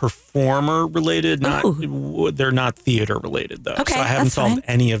sort of performer related. They're not theater related though. Okay, so I haven't solved fine.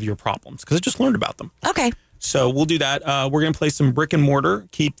 any of your problems because I just learned about them. Okay. So we'll do that. We're going to play some Brick and Mortar.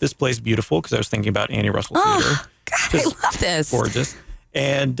 Keep This Place Beautiful, because I was thinking about Annie Russell Theater. God, I love this. Gorgeous.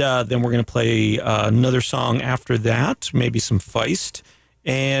 And then we're going to play another song after that, maybe some Feist.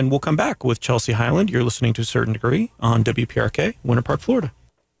 And we'll come back with Chelsea Hyland. You're listening to A Certain Degree on WPRK, Winter Park, Florida.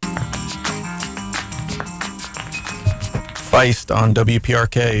 Feist on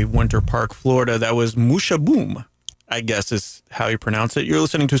WPRK, Winter Park, Florida. That was Musha Boom, I guess is how you pronounce it. You're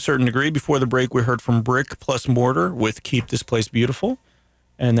listening to A Certain Degree. Before the break, we heard from Brick plus Mortar with Keep This Place Beautiful.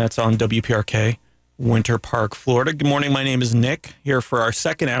 And that's on WPRK, Winter Park, Florida. Good morning. My name is Nick, here for our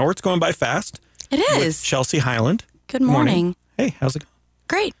second hour. It's going by fast. It is. With Chelsea Hyland. Good morning. Hey, how's it going?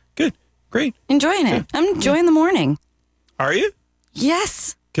 Great. Good. Great. Enjoying it. I'm enjoying the morning. Are you?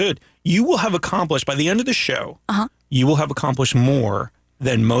 Yes. Good. You will have accomplished, by the end of the show, you will have accomplished more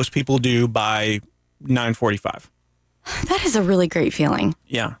than most people do by 9:45. That is a really great feeling.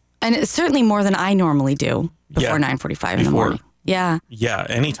 Yeah. And it's certainly more than I normally do before 9:45 in the morning. Yeah. Yeah,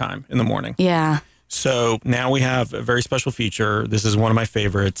 anytime in the morning. Yeah. So now we have a very special feature. This is one of my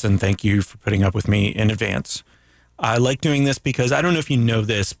favorites, and thank you for putting up with me in advance. I like doing this because I don't know if you know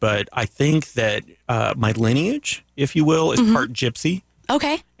this, but I think that my lineage, if you will, is part gypsy.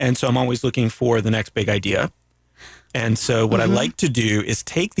 Okay. And so I'm always looking for the next big idea. And so what I like to do is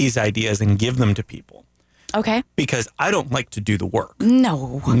take these ideas and give them to people. Okay. Because I don't like to do the work.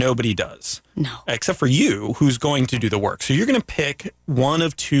 No. Nobody does. No. Except for you, who's going to do the work. So you're going to pick one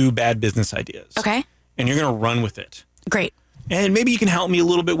of two bad business ideas. Okay. And you're going to run with it. Great. And maybe you can help me a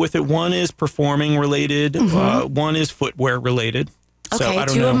little bit with it. One is performing related. One is footwear related. Okay, so I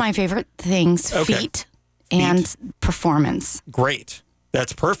don't two know. of my favorite things, feet and performance. Great.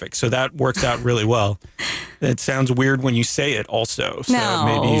 That's perfect. So that works out really well. It sounds weird when you say it also. So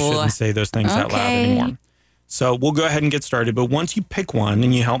maybe you shouldn't say those things out loud anymore. So we'll go ahead and get started. But once you pick one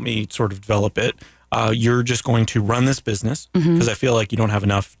and you help me sort of develop it, you're just going to run this business because I feel like you don't have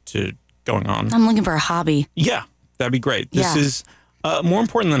enough going on. I'm looking for a hobby. Yeah, that'd be great. This is more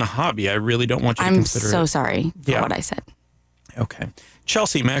important than a hobby. I really don't want you to consider it. I'm so sorry for what I said. Okay.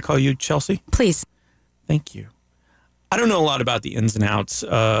 Chelsea, may I call you Chelsea? Please. Thank you. I don't know a lot about the ins and outs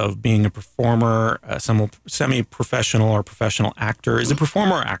of being a performer, a semi-professional or professional actor. Is it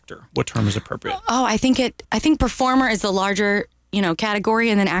performer or actor? What term is appropriate? Oh, I think performer is the larger, category,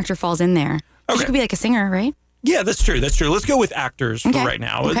 and then actor falls in there. Okay. You could be like a singer, right? Yeah, that's true. That's true. Let's go with actors for right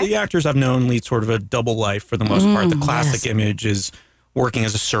now. Okay. The actors I've known lead sort of a double life for the most part. The classic image is working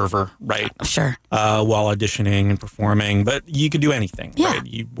as a server, right? Sure. While auditioning and performing. But you could do anything, right?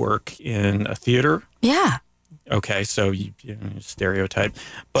 You work in a theater. Yeah. Okay, so you stereotype,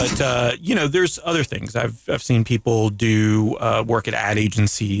 but there's other things. I've seen people do work at ad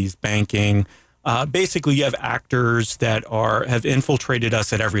agencies, banking. Basically, you have actors that have infiltrated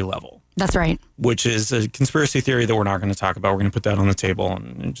us at every level. That's right. Which is a conspiracy theory that we're not going to talk about. We're going to put that on the table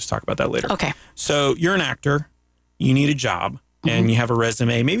and just talk about that later. Okay. So you're an actor, you need a job, and you have a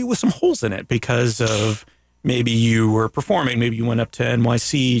resume, maybe with some holes in it because of. Maybe you were performing. Maybe you went up to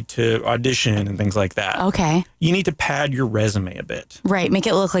NYC to audition and things like that. Okay. You need to pad your resume a bit. Right. Make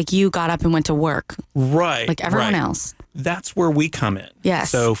it look like you got up and went to work. Right. Like everyone else. That's where we come in. Yes.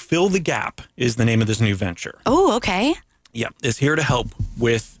 So Fill the Gap is the name of this new venture. Oh, okay. Yeah. It's here to help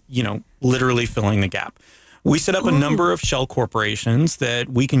with, literally filling the gap. We set up a number of shell corporations that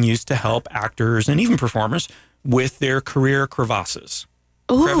we can use to help actors and even performers with their career crevasses.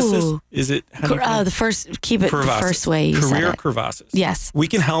 Ooh. Crevices? Is it? The first way you said it. Career crevasses. Yes. We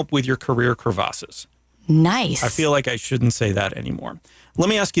can help with your career crevasses. Nice. I feel like I shouldn't say that anymore. Let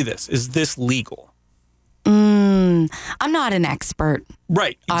me ask you this. Is this legal? I'm not an expert.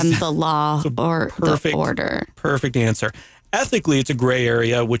 Right. On the law or the order. Perfect answer. Ethically, it's a gray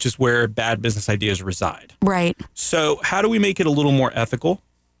area, which is where bad business ideas reside. Right. So how do we make it a little more ethical?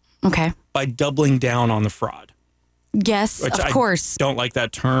 Okay. By doubling down on the fraud. Yes, of course. Don't like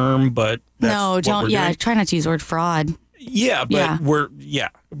that term, but that's what we're doing. Try not to use the word fraud. Yeah, but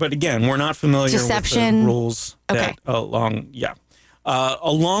but again, we're not familiar Deception. with the rules that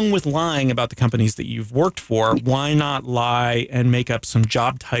along with lying about the companies that you've worked for, why not lie and make up some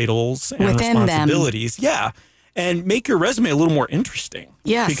job titles and within responsibilities? Them. Yeah. And make your resume a little more interesting.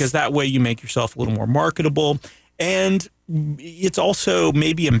 Yes. Because that way you make yourself a little more marketable. And it's also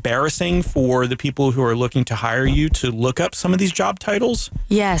maybe embarrassing for the people who are looking to hire you to look up some of these job titles.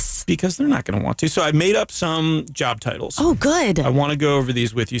 Yes. Because they're not going to want to. So I made up some job titles. Oh, good. I want to go over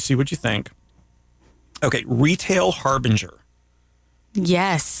these with you, see what you think. Okay, retail harbinger.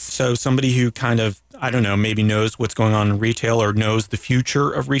 Yes. So somebody who kind of, I don't know, maybe knows what's going on in retail or knows the future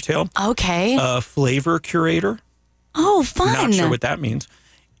of retail. Okay. Flavor curator. Oh, fun. Not sure what that means.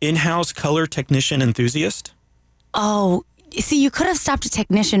 In-house color technician enthusiast. Oh, see, you could have stopped at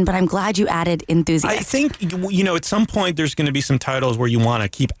technician, but I'm glad you added enthusiast. I think, at some point there's going to be some titles where you want to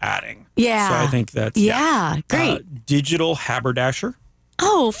keep adding. Yeah. So I think that's... Yeah, great. Digital haberdasher.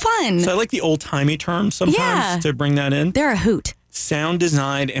 Oh, fun. So I like the old-timey terms sometimes to bring that in. They're a hoot. Sound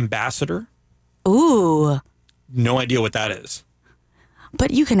design ambassador. Ooh. No idea what that is.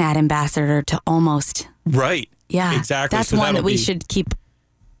 But you can add ambassador to almost. Right. Yeah. Exactly. That's one that we should keep.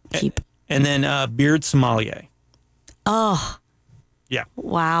 And then beard sommelier. Oh. Yeah.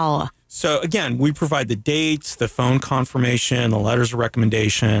 Wow. So again, we provide the dates, the phone confirmation, the letters of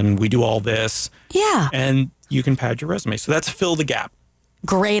recommendation. We do all this. Yeah. And you can pad your resume. So that's Fill the Gap.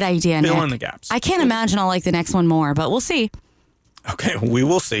 Great idea, Fill Nick. in the gaps. I can't imagine I'll like the next one more, but we'll see. Okay, we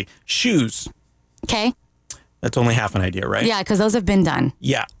will see. Shoes. Okay. That's only half an idea, right? Yeah, because those have been done.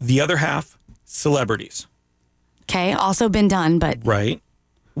 Yeah. The other half, celebrities. Okay. Also been done, but Right.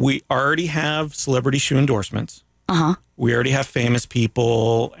 We already have celebrity shoe endorsements. uh-huh. We already have famous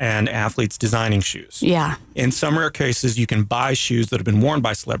people and athletes designing shoes. Yeah. In some rare cases, you can buy shoes that have been worn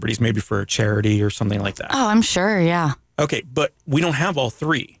by celebrities, maybe for a charity or something like that. Oh, I'm sure. Yeah. Okay, but we don't have all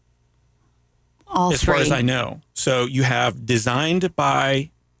three, All as three. far as I know. So you have designed by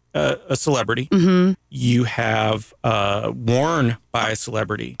a celebrity, you have worn by a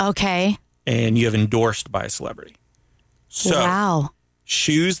celebrity, Okay. and you have endorsed by a celebrity. So Wow.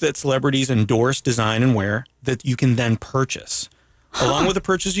 shoes that celebrities endorse, design, and wear that you can then purchase. Along with the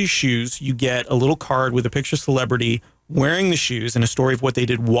purchase of your shoes, you get a little card with a picture of celebrity wearing the shoes and a story of what they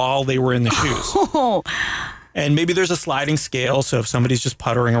did while they were in the shoes. Oh, And maybe there's a sliding scale. So if somebody's just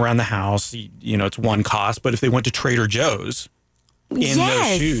puttering around the house, you know, it's one cost. But if they went to Trader Joe's in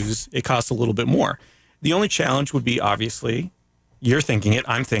those shoes, it costs a little bit more. The only challenge would be, obviously, you're thinking it,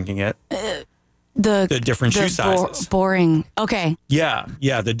 I'm thinking it, the different shoe sizes. Boring. Okay. Yeah,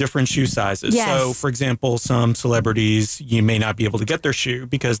 the different shoe sizes. Yes. So, for example, some celebrities, you may not be able to get their shoe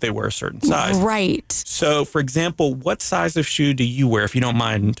because they wear a certain size. Right. So, for example, what size of shoe do you wear, if you don't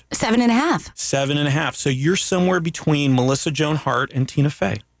mind? 7.5. 7.5. So you're somewhere between Melissa Joan Hart and Tina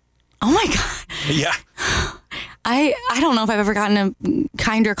Fey. Oh my God. Yeah, I don't know if I've ever gotten a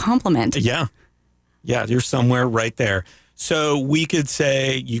kinder compliment. yeah, you're somewhere right there. So we could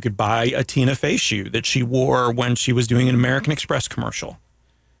say you could buy a Tina Fey shoe that she wore when she was doing an American Express commercial.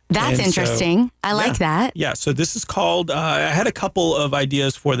 That's And so- interesting. I like that. Yeah, so this is called, I had a couple of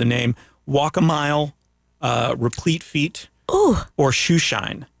ideas for the name, Walk a Mile, Replete Feet, Ooh, or Shoe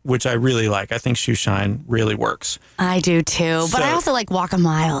Shine, which I really like. I think Shoe Shine really works. I do too. But I So- also like Walk a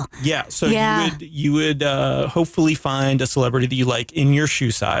Mile. Yeah, so Yeah. you would hopefully find a celebrity that you like in your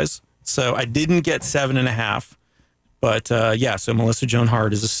shoe size. So I didn't get 7.5, but yeah, so Melissa Joan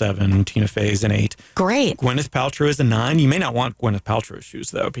Hart is a 7, Tina Fey is an 8. Great. Gwyneth Paltrow is a 9. You may not want Gwyneth Paltrow's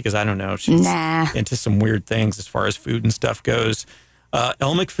shoes, though, because I don't know. She's Nah. into some weird things as far as food and stuff goes.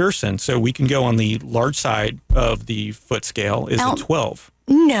 Elle Macpherson, so we can go on the large side of the foot scale, is a 12.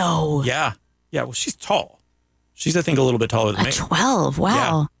 No. Yeah. Well, she's tall. She's, I think, a little bit taller than A me. 12.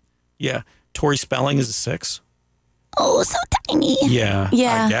 Wow. Yeah. Tori Spelling is a 6. Oh, so tiny. Yeah.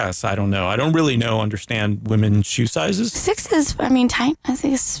 Yeah. I guess. I don't know. I don't really understand women's shoe sizes. 6 is, I mean, tiny. I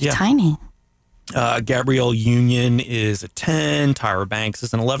think it's Yeah. tiny. Gabrielle Union is a 10. Tyra Banks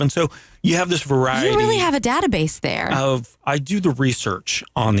is an 11. So you have this variety. You really have a database there. I do the research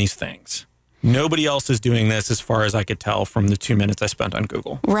on these things. Nobody else is doing this as far as I could tell from the 2 minutes I spent on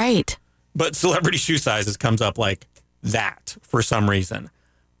Google. Right. But celebrity shoe sizes comes up like that for some reason.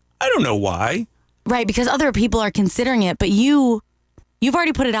 I don't know why. Right, because other people are considering it, but you've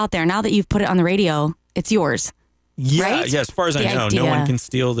already put it out there. Now that you've put it on the radio, it's yours. Yeah, Right? yeah. As far as I The know, idea. no one can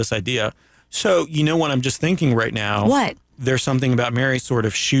steal this idea. So you know what I'm just thinking right now? What? There's something about Mary's sort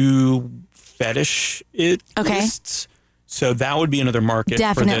of shoe fetish Okay. So that would be another market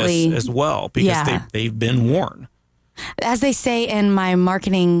Definitely. for this as well, because Yeah. they've been worn. As they say in my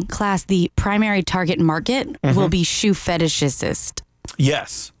marketing class, the primary target market will be shoe fetishists.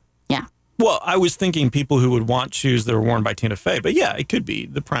 Yes. Yeah. Well, I was thinking people who would want shoes that are worn by Tina Fey, but yeah, it could be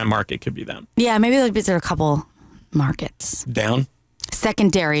the prime market could be them. Yeah, maybe like there are a couple markets. Down,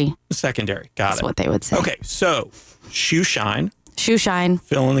 Secondary secondary. Got is it. what they would say. Okay, so Shoe Shine, Shoe shine.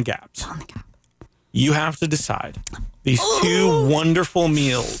 fill in the gaps. You have to decide. These two wonderful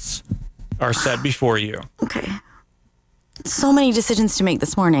meals are set before you. Okay. So many decisions to make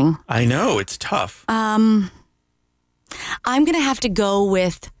this morning. I know, it's tough. I'm going to have to go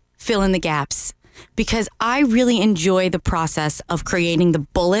with fill in the gaps because I really enjoy the process of creating the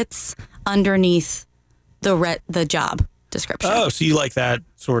bullets underneath the job description. Oh, so you like that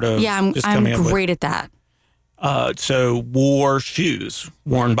sort of Yeah, just I'm coming up with. great at that. So wore shoes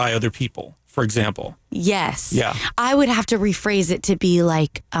worn by other people, for example. Yes. Yeah. I would have to rephrase it to be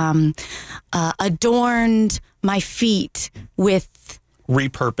like adorned my feet with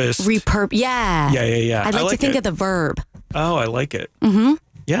Repurposed. Yeah. Yeah. I'd I like to think it. of the verb. Oh, I like it. Mm-hmm.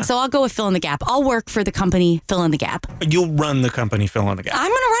 Yeah. So I'll go with fill in the gap. I'll work for the company, fill in the gap. You'll run the company, fill in the gap. I'm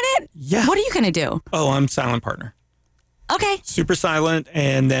going to run it? Yeah. What are you going to do? Oh, I'm silent partner. Okay. Super silent.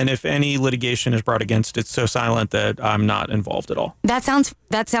 And then if any litigation is brought against it, so silent that I'm not involved at all. That sounds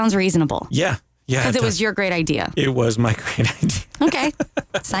reasonable. Yeah. Because it was your great idea. It was my great idea. Okay.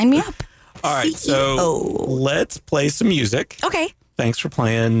 Sign me up. All right. So let's play some music. Okay. Thanks for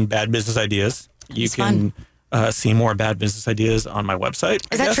playing Bad Business Ideas. You It's can see more bad business ideas on my website.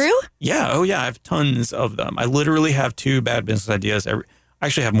 Is that true? Yeah. Oh, yeah. I have tons of them. I literally have 2 bad business ideas. I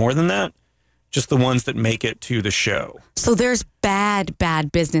actually have more than that. Just the ones that make it to the show. So there's bad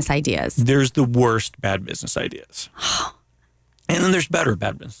business ideas. There's the worst bad business ideas. And then there's better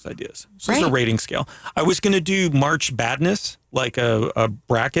bad business ideas. So there's a rating scale. I was going to do March Badness, like a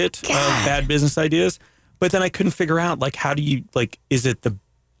bracket of bad business ideas. But then I couldn't figure out, like, how do you, like, is it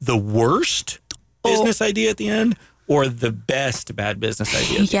the worst business idea at the end or the best bad business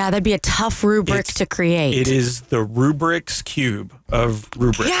idea? Yeah, that'd be a tough rubric to create. It is the Rubrik's Cube of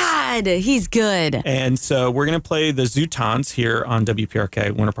rubrics. God, he's good. And so we're going to play the Zootons here on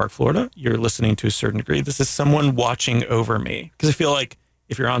WPRK, Winter Park, Florida. You're listening to a certain degree. This is someone watching over me. Because I feel like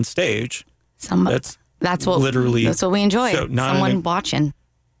if you're on stage, that's what we enjoy. So someone watching.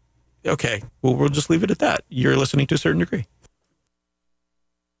 Okay, well, we'll just leave it at that. You're listening to a certain degree.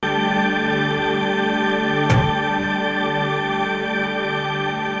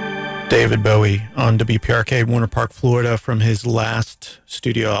 David Bowie on WPRK, Winter Park, Florida, from his last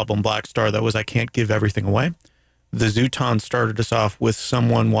studio album, Black Star. That was I Can't Give Everything Away. The Zootons started us off with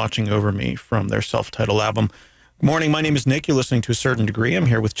Someone Watching Over Me from their self-titled album. Good morning. My name is Nick. You're listening to A Certain Degree. I'm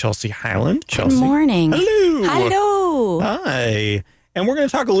here with Chelsea Hyland. Chelsea. Good morning. Hello. Hello. Hi. And we're going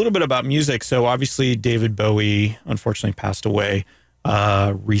to talk a little bit about music. So obviously David Bowie unfortunately passed away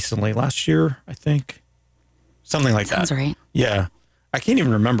recently, last year, I think. Something like that. Sounds right. Yeah. I can't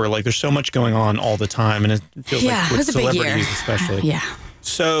even remember. Like, there's so much going on all the time, and it feels like with it was a big celebrities year. especially. Yeah.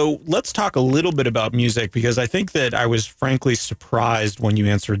 So let's talk a little bit about music, because I think that I was frankly surprised when you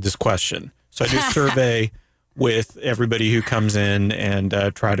answered this question. So I do a survey with everybody who comes in and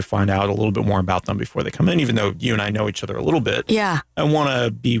try to find out a little bit more about them before they come in, even though you and I know each other a little bit. Yeah. I want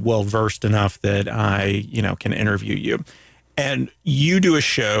to be well-versed enough that I, can interview you. And you do a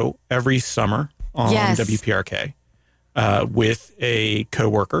show every summer on WPRK. With a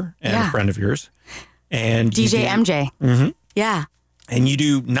coworker and a friend of yours, and DJ MJ. Mm-hmm. Yeah, and you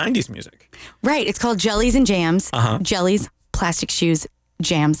do 90s music, right? It's called Jellies and Jams. Jellies, Plastic Shoes,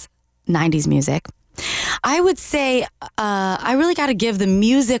 Jams, 90s music. I would say I really got to give the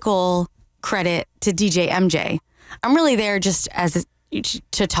musical credit to DJ MJ. I'm really there just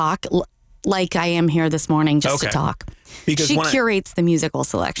to talk, like I am here this morning, just to talk. Because she curates the musical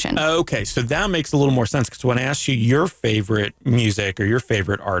selection. Okay, so that makes a little more sense, because when I asked you your favorite music or your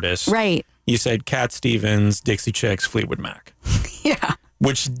favorite artist, right, you said Cat Stevens, Dixie Chicks, Fleetwood Mac. Yeah.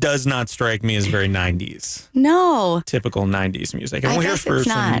 Which does not strike me as very 90s. No. Typical 90s music. And I guess it's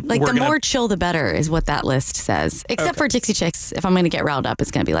not. Like, the more chill, the better is what that list says. Except for Dixie Chicks. If I'm going to get riled up, it's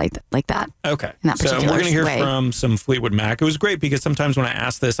going to be like that. Okay. So we're going to hear from some Fleetwood Mac. It was great, because sometimes when I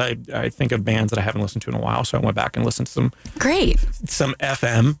ask this, I think of bands that I haven't listened to in a while. So I went back and listened to some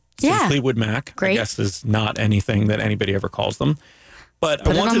FM, some Fleetwood Mac. Great. I guess is not anything that anybody ever calls them. But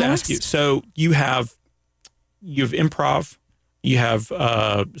I wanted to ask you, so you have improv, you have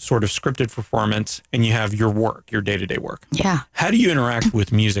sort of scripted performance, and you have your work, your day-to-day work. Yeah. How do you interact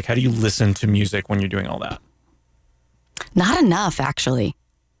with music? How do you listen to music when you're doing all that? Not enough, actually.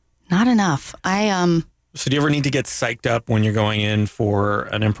 Not enough. So do you ever need to get psyched up when you're going in for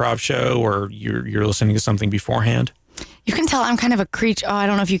an improv show, or you're listening to something beforehand? You can tell I'm kind of a creature. Oh, I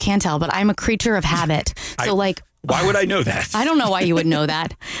don't know if you can tell, but I'm a creature of habit. So why would I know that? I don't know why you would know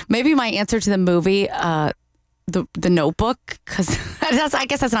that. Maybe my answer to the movie, the Notebook, because I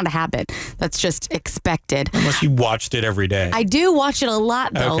guess that's not a habit. That's just expected. Unless you watched it every day. I do watch it a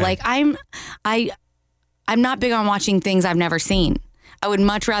lot, though. Okay. Like I'm not big on watching things I've never seen. I would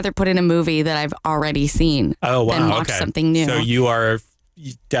much rather put in a movie that I've already seen than watch something new. So you are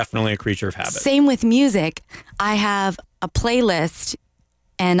definitely a creature of habit. Same with music. I have a playlist,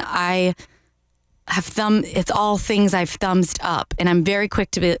 and I have it's all things I've thumbs up, and I'm very quick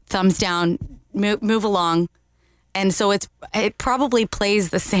to be thumbs down, move along. And so it probably plays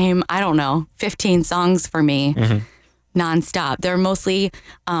the same, 15 songs for me nonstop. They're mostly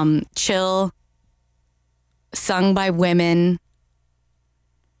chill, sung by women.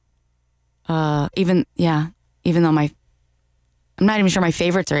 Even though I'm not even sure my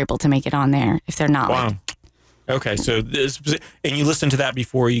favorites are able to make it on there if they're not. Wow. Okay, so and you listen to that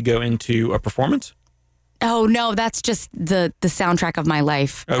before you go into a performance? Oh no, that's just the soundtrack of my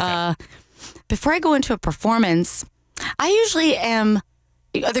life. Okay. Before I go into a performance, I usually am.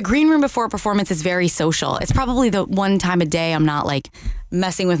 The green room before a performance is very social. It's probably the one time a day I'm not like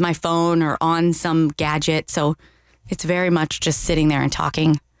messing with my phone or on some gadget. So it's very much just sitting there and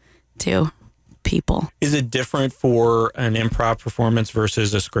talking to people. Is it different for an improv performance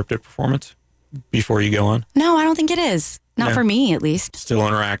versus a scripted performance before you go on? No, I don't think it is. Not for me, at least. Still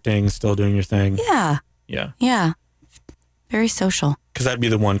interacting, still doing your thing. Yeah. Yeah. Yeah. Very social. Because I'd be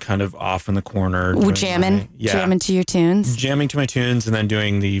the one kind of off in the corner. Jamming to your tunes. Jamming to my tunes and then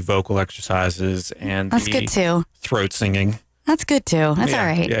doing the vocal exercises and That's good too. Throat singing. That's good too. That's all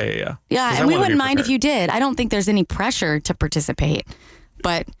right. Yeah. Yeah, and we wouldn't mind if you did. I don't think there's any pressure to participate,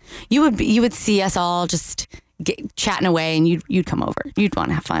 but you would see us all just chatting away, and you'd come over. You'd want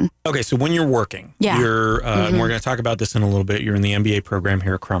to have fun. Okay, so when you're working, you're and we're going to talk about this in a little bit. You're in the MBA program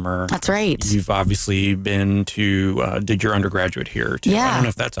here at Crummer. That's right. You've obviously been to did your undergraduate here too. Yeah. I don't know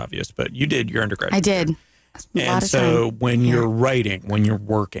if that's obvious, but you did your undergraduate. I did. And so when you're writing, when you're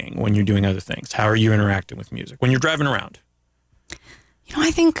working, when you're doing other things, how are you interacting with music? When you're driving around?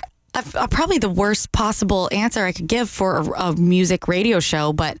 I think probably the worst possible answer I could give for a music radio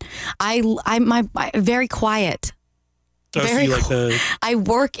show, but I'm very quiet. Oh, Very so you like the... I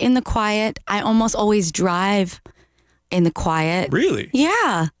work in the quiet. I almost always drive in the quiet. Really?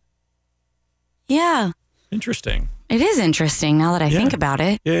 Yeah. Yeah. Interesting. It is interesting now that I think about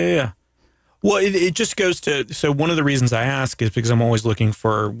it. Yeah. Well, it just goes to, so one of the reasons I ask is because I'm always looking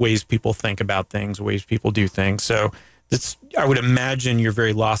for ways people think about things, ways people do things. So I would imagine you're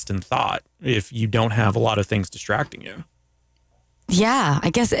very lost in thought if you don't have a lot of things distracting you. Yeah, I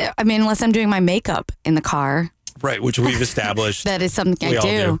guess, unless I'm doing my makeup in the car. Right, which we've established. That is something I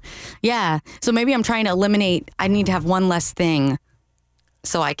do. Yeah, so maybe I'm trying to eliminate, I need to have one less thing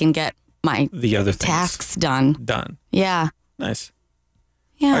so I can get the other tasks done. Yeah. Nice.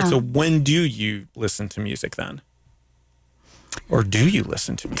 Yeah. All right, so when do you listen to music then? Or do you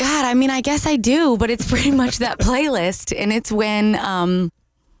listen to music? God, I guess I do, but it's pretty much that playlist. And it's when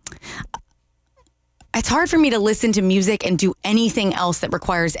it's hard for me to listen to music and do anything else that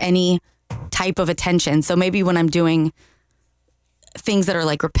requires any type of attention. So maybe when I'm doing things that are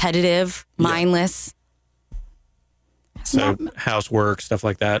like repetitive, mindless. So housework, stuff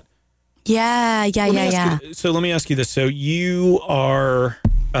like that. Yeah. So let me ask you this. So you are,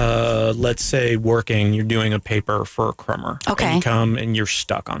 let's say, working, you're doing a paper for Crummer. Okay. And you come and you're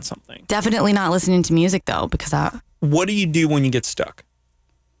stuck on something. Definitely not listening to music, though, because What do you do when you get stuck?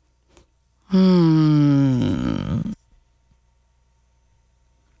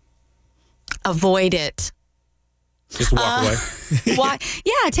 Avoid it. Just walk away.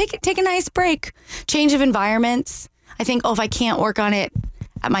 Take a nice break. Change of environments. I think, if I can't work on it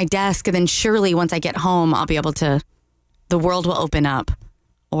at my desk, then surely once I get home, I'll be able to, the world will open up.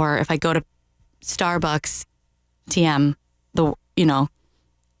 Or if I go to Starbucks, TM, the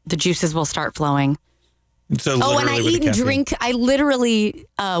juices will start flowing. So when I eat and drink, I literally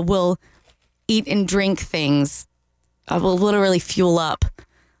will eat and drink things. I will literally fuel up.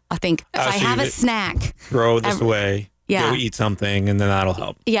 I think if I have a snack. Throw this away. Yeah. Go eat something, and then that'll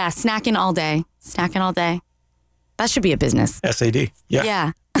help. Yeah, snacking all day. That should be a business. SAD.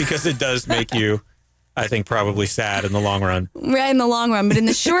 Yeah. Because it does make you, I think, probably sad in the long run. Right, in the long run. But in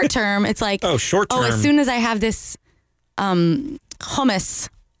the short term, it's like, short term. as soon as I have this hummus,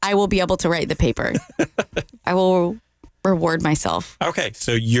 I will be able to write the paper. I will reward myself. Okay,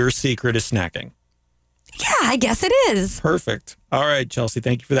 so your secret is snacking. Yeah, I guess it is. Perfect. All right, Chelsea,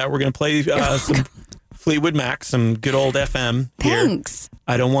 thank you for that. We're going to play some Fleetwood Mac, some good old FM here. Thanks.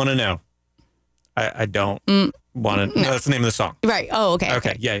 I don't want to know. I don't want to. No, that's the name of the song. Right. Oh, okay.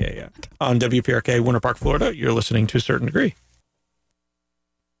 Okay. Yeah. Okay. On WPRK, Winter Park, Florida, you're listening to A Certain Degree.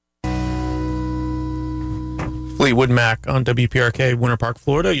 Fleetwood Mac on WPRK, Winter Park,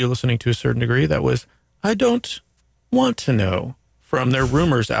 Florida. You're listening to A Certain Degree. That was I Don't Want to Know from their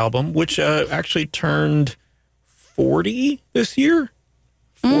Rumors album, which actually turned 40 this year.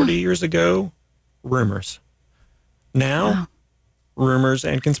 40 years ago, Rumors. Now, rumors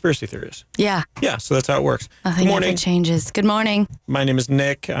and conspiracy theories. Yeah. Yeah, so that's how it works. Nothing ever changes. Good morning. My name is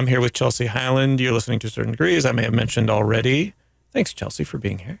Nick. I'm here with Chelsea Hyland. You're listening to A Certain Degree, as I may have mentioned already. Thanks, Chelsea, for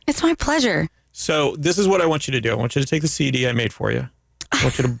being here. It's my pleasure. So this is what I want you to do. I want you to take the CD I made for you. I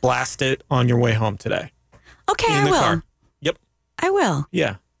want you to blast it on your way home today. Okay, I will. Car. Yep. I will.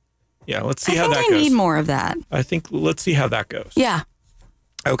 Yeah. Let's see how that goes. I think I need more of that. Let's see how that goes. Yeah.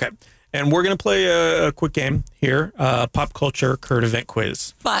 Okay. And we're going to play a quick game here, pop culture current event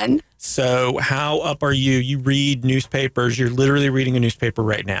quiz. Fun. So how up are you? You read newspapers. You're literally reading a newspaper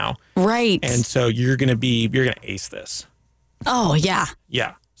right now. Right. And so you're going to ace this. Oh, yeah.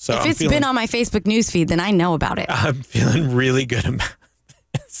 Yeah. So if it's been on my Facebook newsfeed, then I know about it. I'm feeling really good about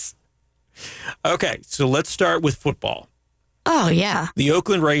this. Okay, so let's start with football. Oh, yeah. The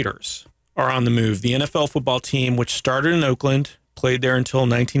Oakland Raiders are on the move. The NFL football team, which started in Oakland, played there until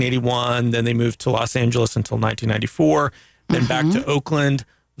 1981. Then they moved to Los Angeles until 1994. Then back to Oakland.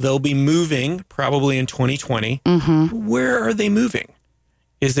 They'll be moving probably in 2020. Where are they moving?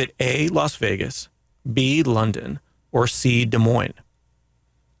 Is it A, Las Vegas, B, London, or C, Des Moines?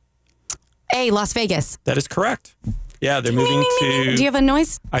 A, Las Vegas. That is correct. Yeah, they're moving to... Do you have a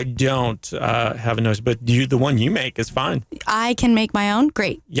noise? I don't have a noise, but the one you make is fine. I can make my own?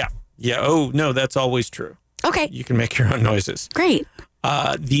 Great. Yeah. Yeah. Oh, no, that's always true. Okay. You can make your own noises. Great.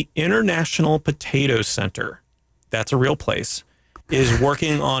 The International Potato Center, that's a real place, is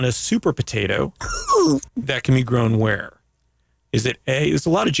working on a super potato that can be grown where? Is it A? There's a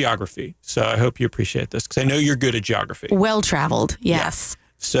lot of geography, so I hope you appreciate this because I know you're good at geography. Well-traveled, yes. Yeah.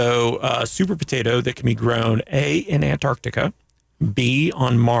 So super potato that can be grown A, in Antarctica, B,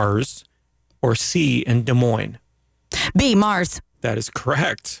 on Mars, or C, in Des Moines. B, Mars. That is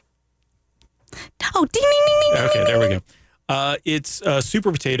correct. Oh, ding, ding, ding, ding. Okay, there we go. It's a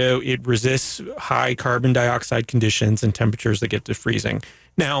super potato. It resists high carbon dioxide conditions and temperatures that get to freezing.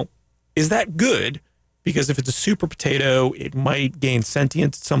 Now, is that good? Because if it's a super potato, it might gain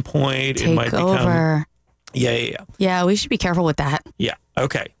sentience at some point. Take it might over. Yeah. Yeah, we should be careful with that. Yeah.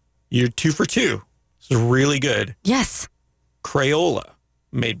 Okay. You're 2 for 2. This is really good. Yes. Crayola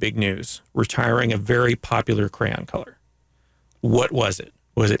made big news, retiring a very popular crayon color. What was it?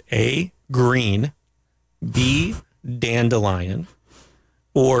 Was it A, green, B, dandelion,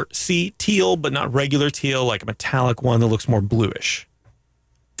 or C, teal, but not regular teal, like a metallic one that looks more bluish?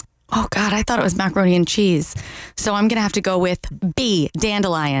 Oh, God, I thought it was macaroni and cheese. So I'm going to have to go with B,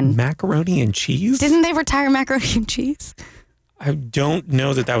 dandelion. Macaroni and cheese? Didn't they retire macaroni and cheese? I don't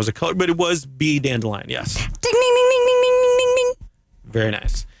know that was a color, but it was B, dandelion, yes. Ding, ding, ding, ding, ding, ding, ding, ding, ding. Very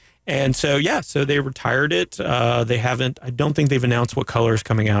nice. And so, so they retired it. I don't think they've announced what color is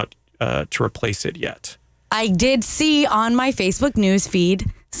coming out to replace it yet. I did see on my Facebook news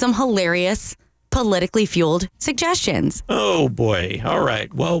feed some hilarious politically fueled suggestions. Oh, boy. All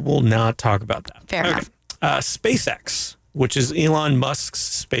right. Well, we'll not talk about that. Fair enough. SpaceX, which is Elon Musk's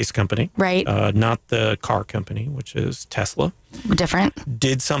space company. Right. Not the car company, which is Tesla. Different.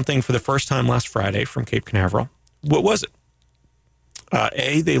 Did something for the first time last Friday from Cape Canaveral. What was it?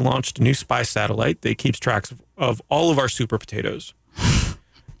 A, they launched a new spy satellite that keeps track of all of our super potatoes.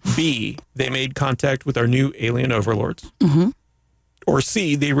 B, they made contact with our new alien overlords. Mm-hmm. Or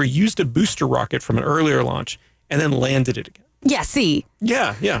C, they reused a booster rocket from an earlier launch and then landed it again. Yeah, C.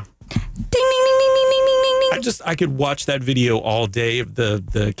 Yeah. Ding, ding, ding, ding, ding, ding, ding, ding. I could watch that video all day of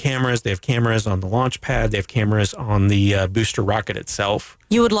the cameras. They have cameras on the launch pad. They have cameras on the booster rocket itself.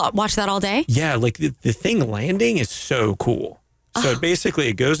 You would watch that all day? Yeah, like the thing landing is so cool. So basically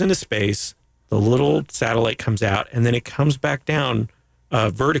it goes into space, the little satellite comes out, and then it comes back down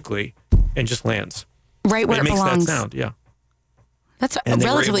vertically and just lands. Right where it makes belongs. that sound, yeah. That's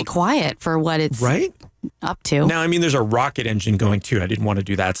relatively quiet for what it's up to. Now, I mean, there's a rocket engine going too. I didn't want to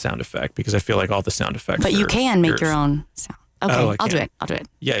do that sound effect because I feel like all the sound effects But you can make your own sound. Okay, I'll do it.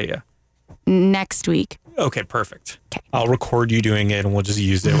 Yeah. Next week. Okay, perfect. Okay. I'll record you doing it and we'll just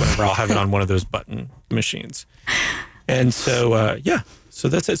use it whenever. I'll have it on one of those button machines. And so, so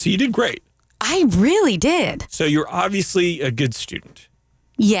that's it. So you did great. I really did. So you're obviously a good student.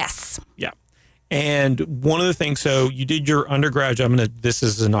 Yes. Yeah. And one of the things, so you did your undergraduate, this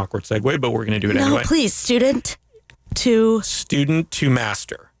is an awkward segue, but we're going to do it anyway. No, please, student to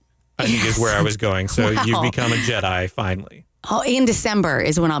master, I think is where I was going. So you've become a Jedi finally. Oh, in December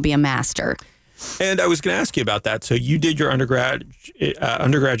is when I'll be a master. And I was going to ask you about that. So you did your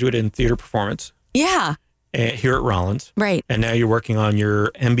undergraduate in theater performance. Yeah. Here at Rollins. Right. And now you're working on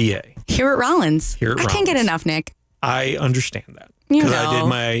your MBA. Here at Rollins. I can't get enough, Nick. I understand that. You know. Because I did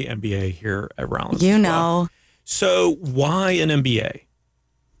my MBA here at Rollins. You know. So why an MBA?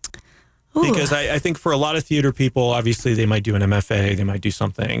 Ooh. Because I think for a lot of theater people, obviously they might do an MFA. They might do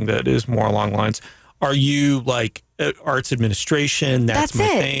something that is more along the lines. Are you like arts administration? That's my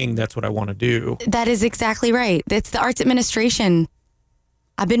thing. That's what I want to do. That is exactly right. It's the arts administration.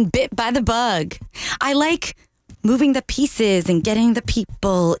 I've been bit by the bug. I like moving the pieces and getting the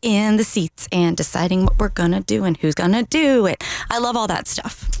people in the seats and deciding what we're going to do and who's going to do it. I love all that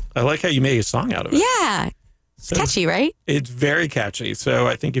stuff. I like how you made a song out of it. Yeah. It's catchy, right? It's very catchy. So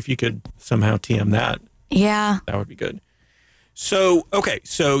I think if you could somehow TM that, that would be good. So, okay.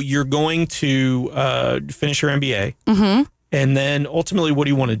 So you're going to finish your MBA. Mm-hmm. And then ultimately, what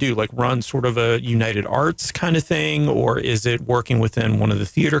do you want to do? Like run sort of a United Arts kind of thing? Or is it working within one of the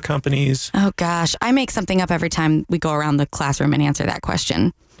theater companies? Oh, gosh. I make something up every time we go around the classroom and answer that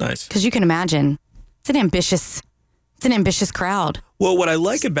question. Nice. Because you can imagine, it's an ambitious crowd. Well, what I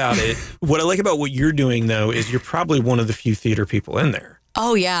like about what you're doing, though, is you're probably one of the few theater people in there.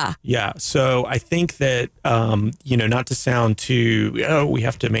 Oh, yeah. Yeah. So I think that, not to sound too, we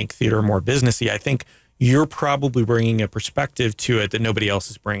have to make theater more businessy. I think you're probably bringing a perspective to it that nobody else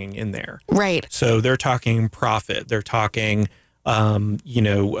is bringing in there. Right. So they're talking profit, they're talking,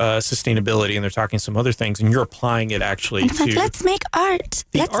 sustainability, and they're talking some other things, and you're applying it actually to let's make art.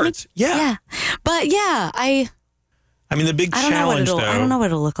 The arts. Yeah. But yeah, I mean, the big I don't challenge, know I don't know what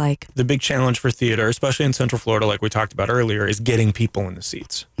it'll look like. The big challenge for theater, especially in Central Florida, like we talked about earlier, is getting people in the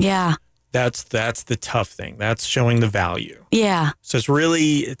seats. Yeah. That's the tough thing. That's showing the value. Yeah. So it's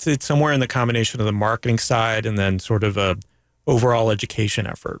really, it's somewhere in the combination of the marketing side and then sort of a overall education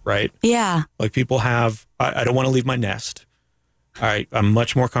effort, right? Yeah. Like people have, I don't want to leave my nest. I'm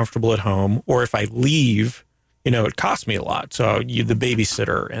much more comfortable at home. Or if I leave, it costs me a lot. So the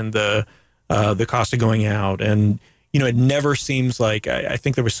babysitter and the cost of going out, and it never seems like, I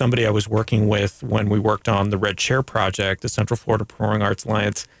think there was somebody I was working with when we worked on the Red Chair project, the Central Florida Performing Arts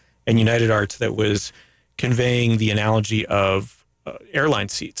Alliance and United Arts, that was conveying the analogy of airline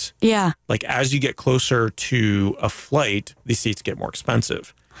seats. Yeah. Like as you get closer to a flight, the seats get more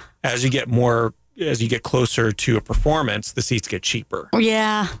expensive. As you get closer to a performance, the seats get cheaper.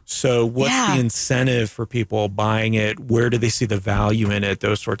 Yeah. So what's the incentive for people buying it? Where do they see the value in it?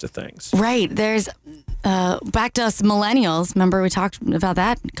 Those sorts of things. Right. There's back to us millennials. Remember we talked about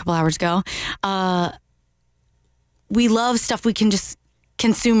that a couple hours ago. We love stuff we can just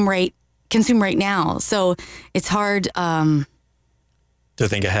consume right now. So it's hard to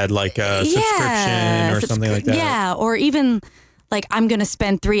think ahead, like a subscription or something like that. Yeah, or even like I'm going to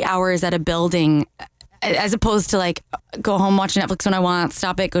spend 3 hours at a building as opposed to like go home, watch Netflix when I want,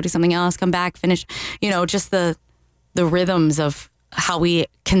 stop it, go do something else, come back, finish, just the rhythms of how we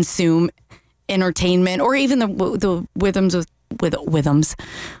consume entertainment, or even the rhythms with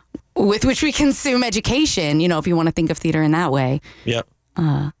which we consume education, if you want to think of theater in that way. Yep.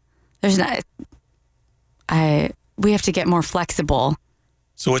 We have to get more flexible.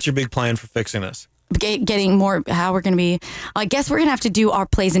 So what's your big plan for fixing this? Getting more, how we're going to be, I guess we're going to have to do our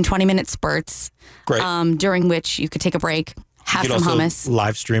plays in 20-minute spurts. Great. During which you could take a break, have some hummus.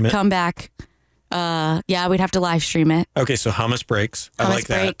 Live stream it. Come back. We'd have to live stream it. Okay, so hummus breaks. I like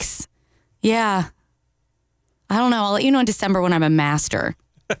that. Hummus breaks. Yeah. I don't know. I'll let you know in December when I'm a master.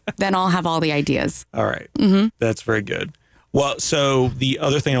 Then I'll have all the ideas. All right. Mm-hmm. That's very good. Well, so the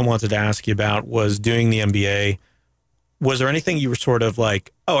other thing I wanted to ask you about was doing the MBA. Was there anything you were sort of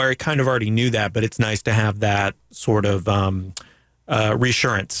like, I kind of already knew that, but it's nice to have that sort of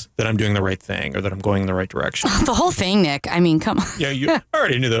reassurance that I'm doing the right thing or that I'm going in the right direction? The whole thing, Nick. I mean, come on. Yeah, I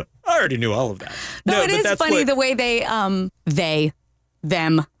already knew all of that. No, it is funny the way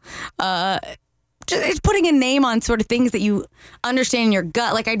them, it's putting a name on sort of things that you understand in your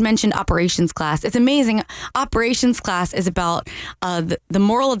gut. Like I'd mentioned operations class. It's amazing. Operations class is about, the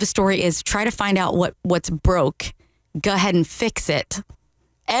moral of the story is try to find out what's broke. Go ahead and fix it.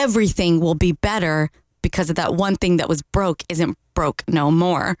 Everything will be better because of that one thing that was broke isn't broke no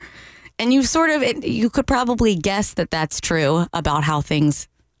more. And you you could probably guess that that's true about how things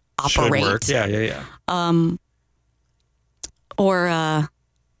operate. Should work. Yeah. Or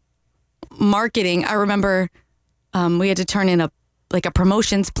marketing. I remember we had to turn in a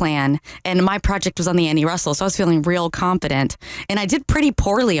promotions plan, and my project was on the Annie Russell, so I was feeling real confident, and I did pretty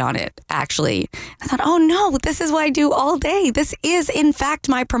poorly on it, actually. I thought, oh no, this is what I do all day. This is, in fact,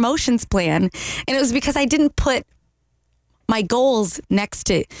 my promotions plan, and it was because I didn't put my goals next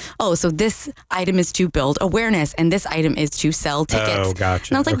to, so this item is to build awareness, and this item is to sell tickets. Oh,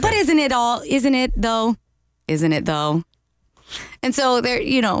 gotcha. And I was like, okay. But isn't it though? And so there,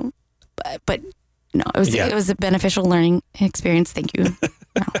 but no, it was a beneficial learning experience. Thank you.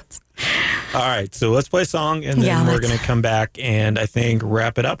 All right, so let's play a song, and then we're going to come back and I think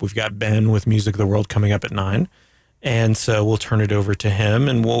wrap it up. We've got Ben with Music of the World coming up at 9, and so we'll turn it over to him,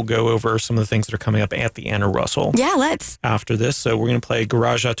 and we'll go over some of the things that are coming up at the Annie Russell. Yeah, let's. After this, so we're going to play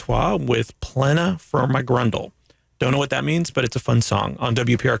Garage à Toi with Plena for my Grundle. Don't know what that means, but it's a fun song on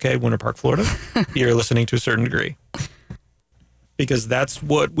WPRK, Winter Park, Florida. You're listening to A Certain Degree. Because that's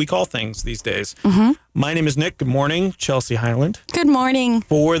what we call things these days. Mm-hmm. My name is Nick. Good morning, Chelsea Hyland. Good morning.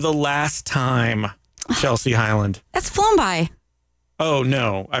 For the last time, Chelsea Hyland. That's flown by. Oh,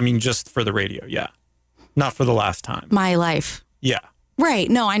 no. I mean, just for the radio. Yeah. Not for the last time. My life. Yeah. Right.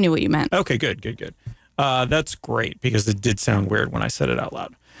 No, I knew what you meant. Okay, good. That's great because it did sound weird when I said it out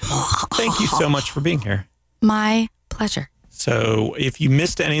loud. Thank you so much for being here. My pleasure. So if you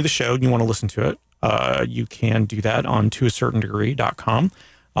missed any of the show and you want to listen to it, you can do that on toacertaindegree.com.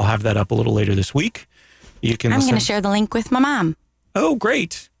 I'll have that up a little later this week. I'm going to share the link with my mom. Oh,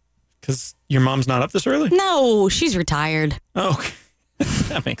 great. Because your mom's not up this early? No, she's retired. Oh, okay.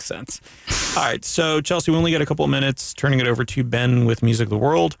 That makes sense. All right. So, Chelsea, we only got a couple of minutes. Turning it over to Ben with Music of the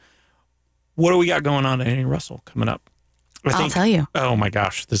World. What do we got going on at Annie Russell coming up? I'll tell you. Oh my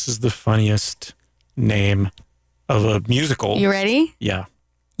gosh, this is the funniest name of a musical. You ready? Yeah.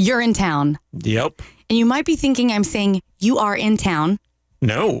 You're in town. Yep. And you might be thinking I'm saying you are in town.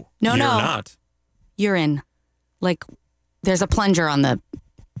 No. No, you're no. not. You're in. Like, there's a plunger on the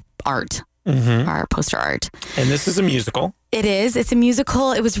art, our poster art. And this is a musical. It is. It's a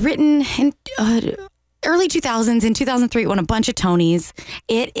musical. It was written in early 2000s. In 2003, it won a bunch of Tonys.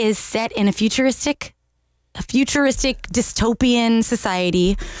 It is set in a futuristic dystopian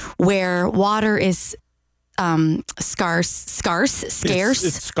society where water is scarce,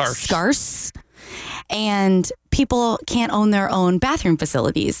 It's scarce. and people can't own their own bathroom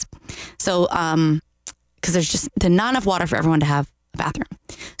facilities. So, because there's not enough water for everyone to have a bathroom.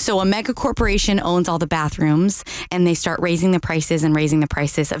 So a mega corporation owns all the bathrooms, and they start raising the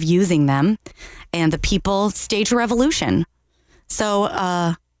prices of using them, and the people stage a revolution. So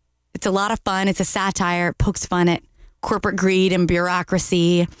it's a lot of fun. It's a satire. It pokes fun at corporate greed and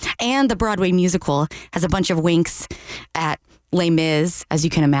bureaucracy. And the Broadway musical has a bunch of winks at Les Mis, as you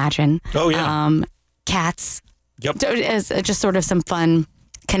can imagine. Oh, yeah. Cats. Yep. As just sort of some fun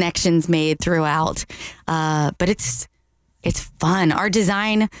connections made throughout. But it's fun. Our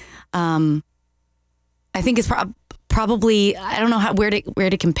design, I think, is probably, I don't know where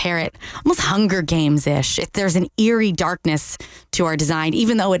to compare it. Almost Hunger Games-ish. There's an eerie darkness to our design,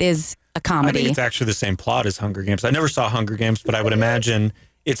 even though it is a comedy. I think it's actually the same plot as Hunger Games. I never saw Hunger Games, but I would imagine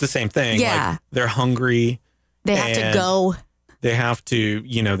it's the same thing. Yeah. Like, they're hungry. They have to go. They have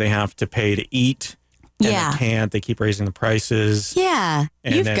to pay to eat. And Yeah. they can't. They keep raising the prices. Yeah.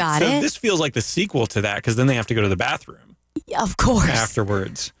 And got it. This feels like the sequel to that, because then they have to go to the bathroom Of course.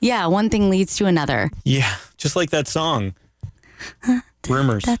 afterwards. Yeah. One thing leads to another. Yeah. Just like that song.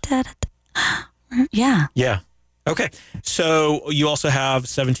 Rumors. Yeah. Yeah. Okay. So you also have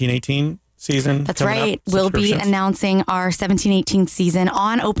 17-18 season. That's coming right. up, We'll be subscriptions. announcing our 17-18 season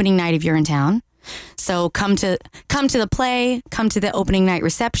on opening night if you're in town. So come to the play, come to the opening night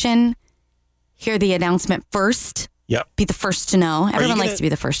reception, hear the announcement first. Yep. Be the first to know. Everyone likes to be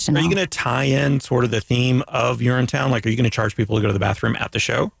the first to know. Are you going to tie in sort of the theme of You're in Town? Like, are you going to charge people to go to the bathroom at the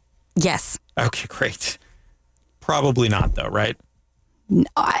show? Yes. Okay, great. Probably not, though, right?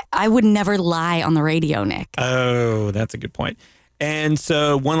 I would never lie on the radio, Nick. Oh, that's a good point. And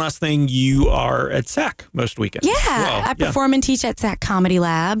so one last thing, you are at SAC most weekends. Yeah. as well. I perform and teach at SAC Comedy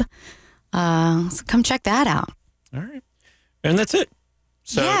Lab. So come check that out. All right. And that's it.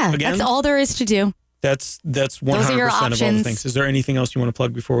 So yeah, again, that's all there is to do. That's 100% Those are your of all the options. things. Is there anything else you want to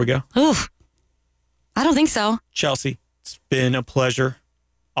plug before we go? Oof. I don't think so. Chelsea, it's been a pleasure.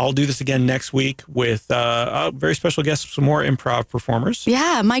 I'll do this again next week with a very special guest, some more improv performers.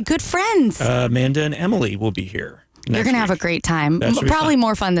 Yeah, my good friends. Amanda and Emily will be here. You're going to have a great time. That should be Probably fun.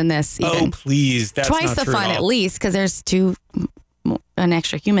 more fun than this, even. Oh, please. That's Twice not the true fun, at at all. least, because there's an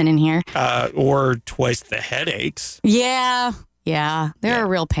extra human in here. Or twice the headaches. Yeah. They're a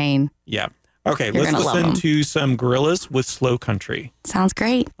real pain. Yeah. Okay, You're let's gonna love listen them. to some Gorillas with Slow Country Sounds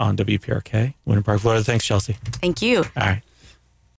great. on WPRK, Winter Park, Florida. Thanks, Chelsea. Thank you. All right.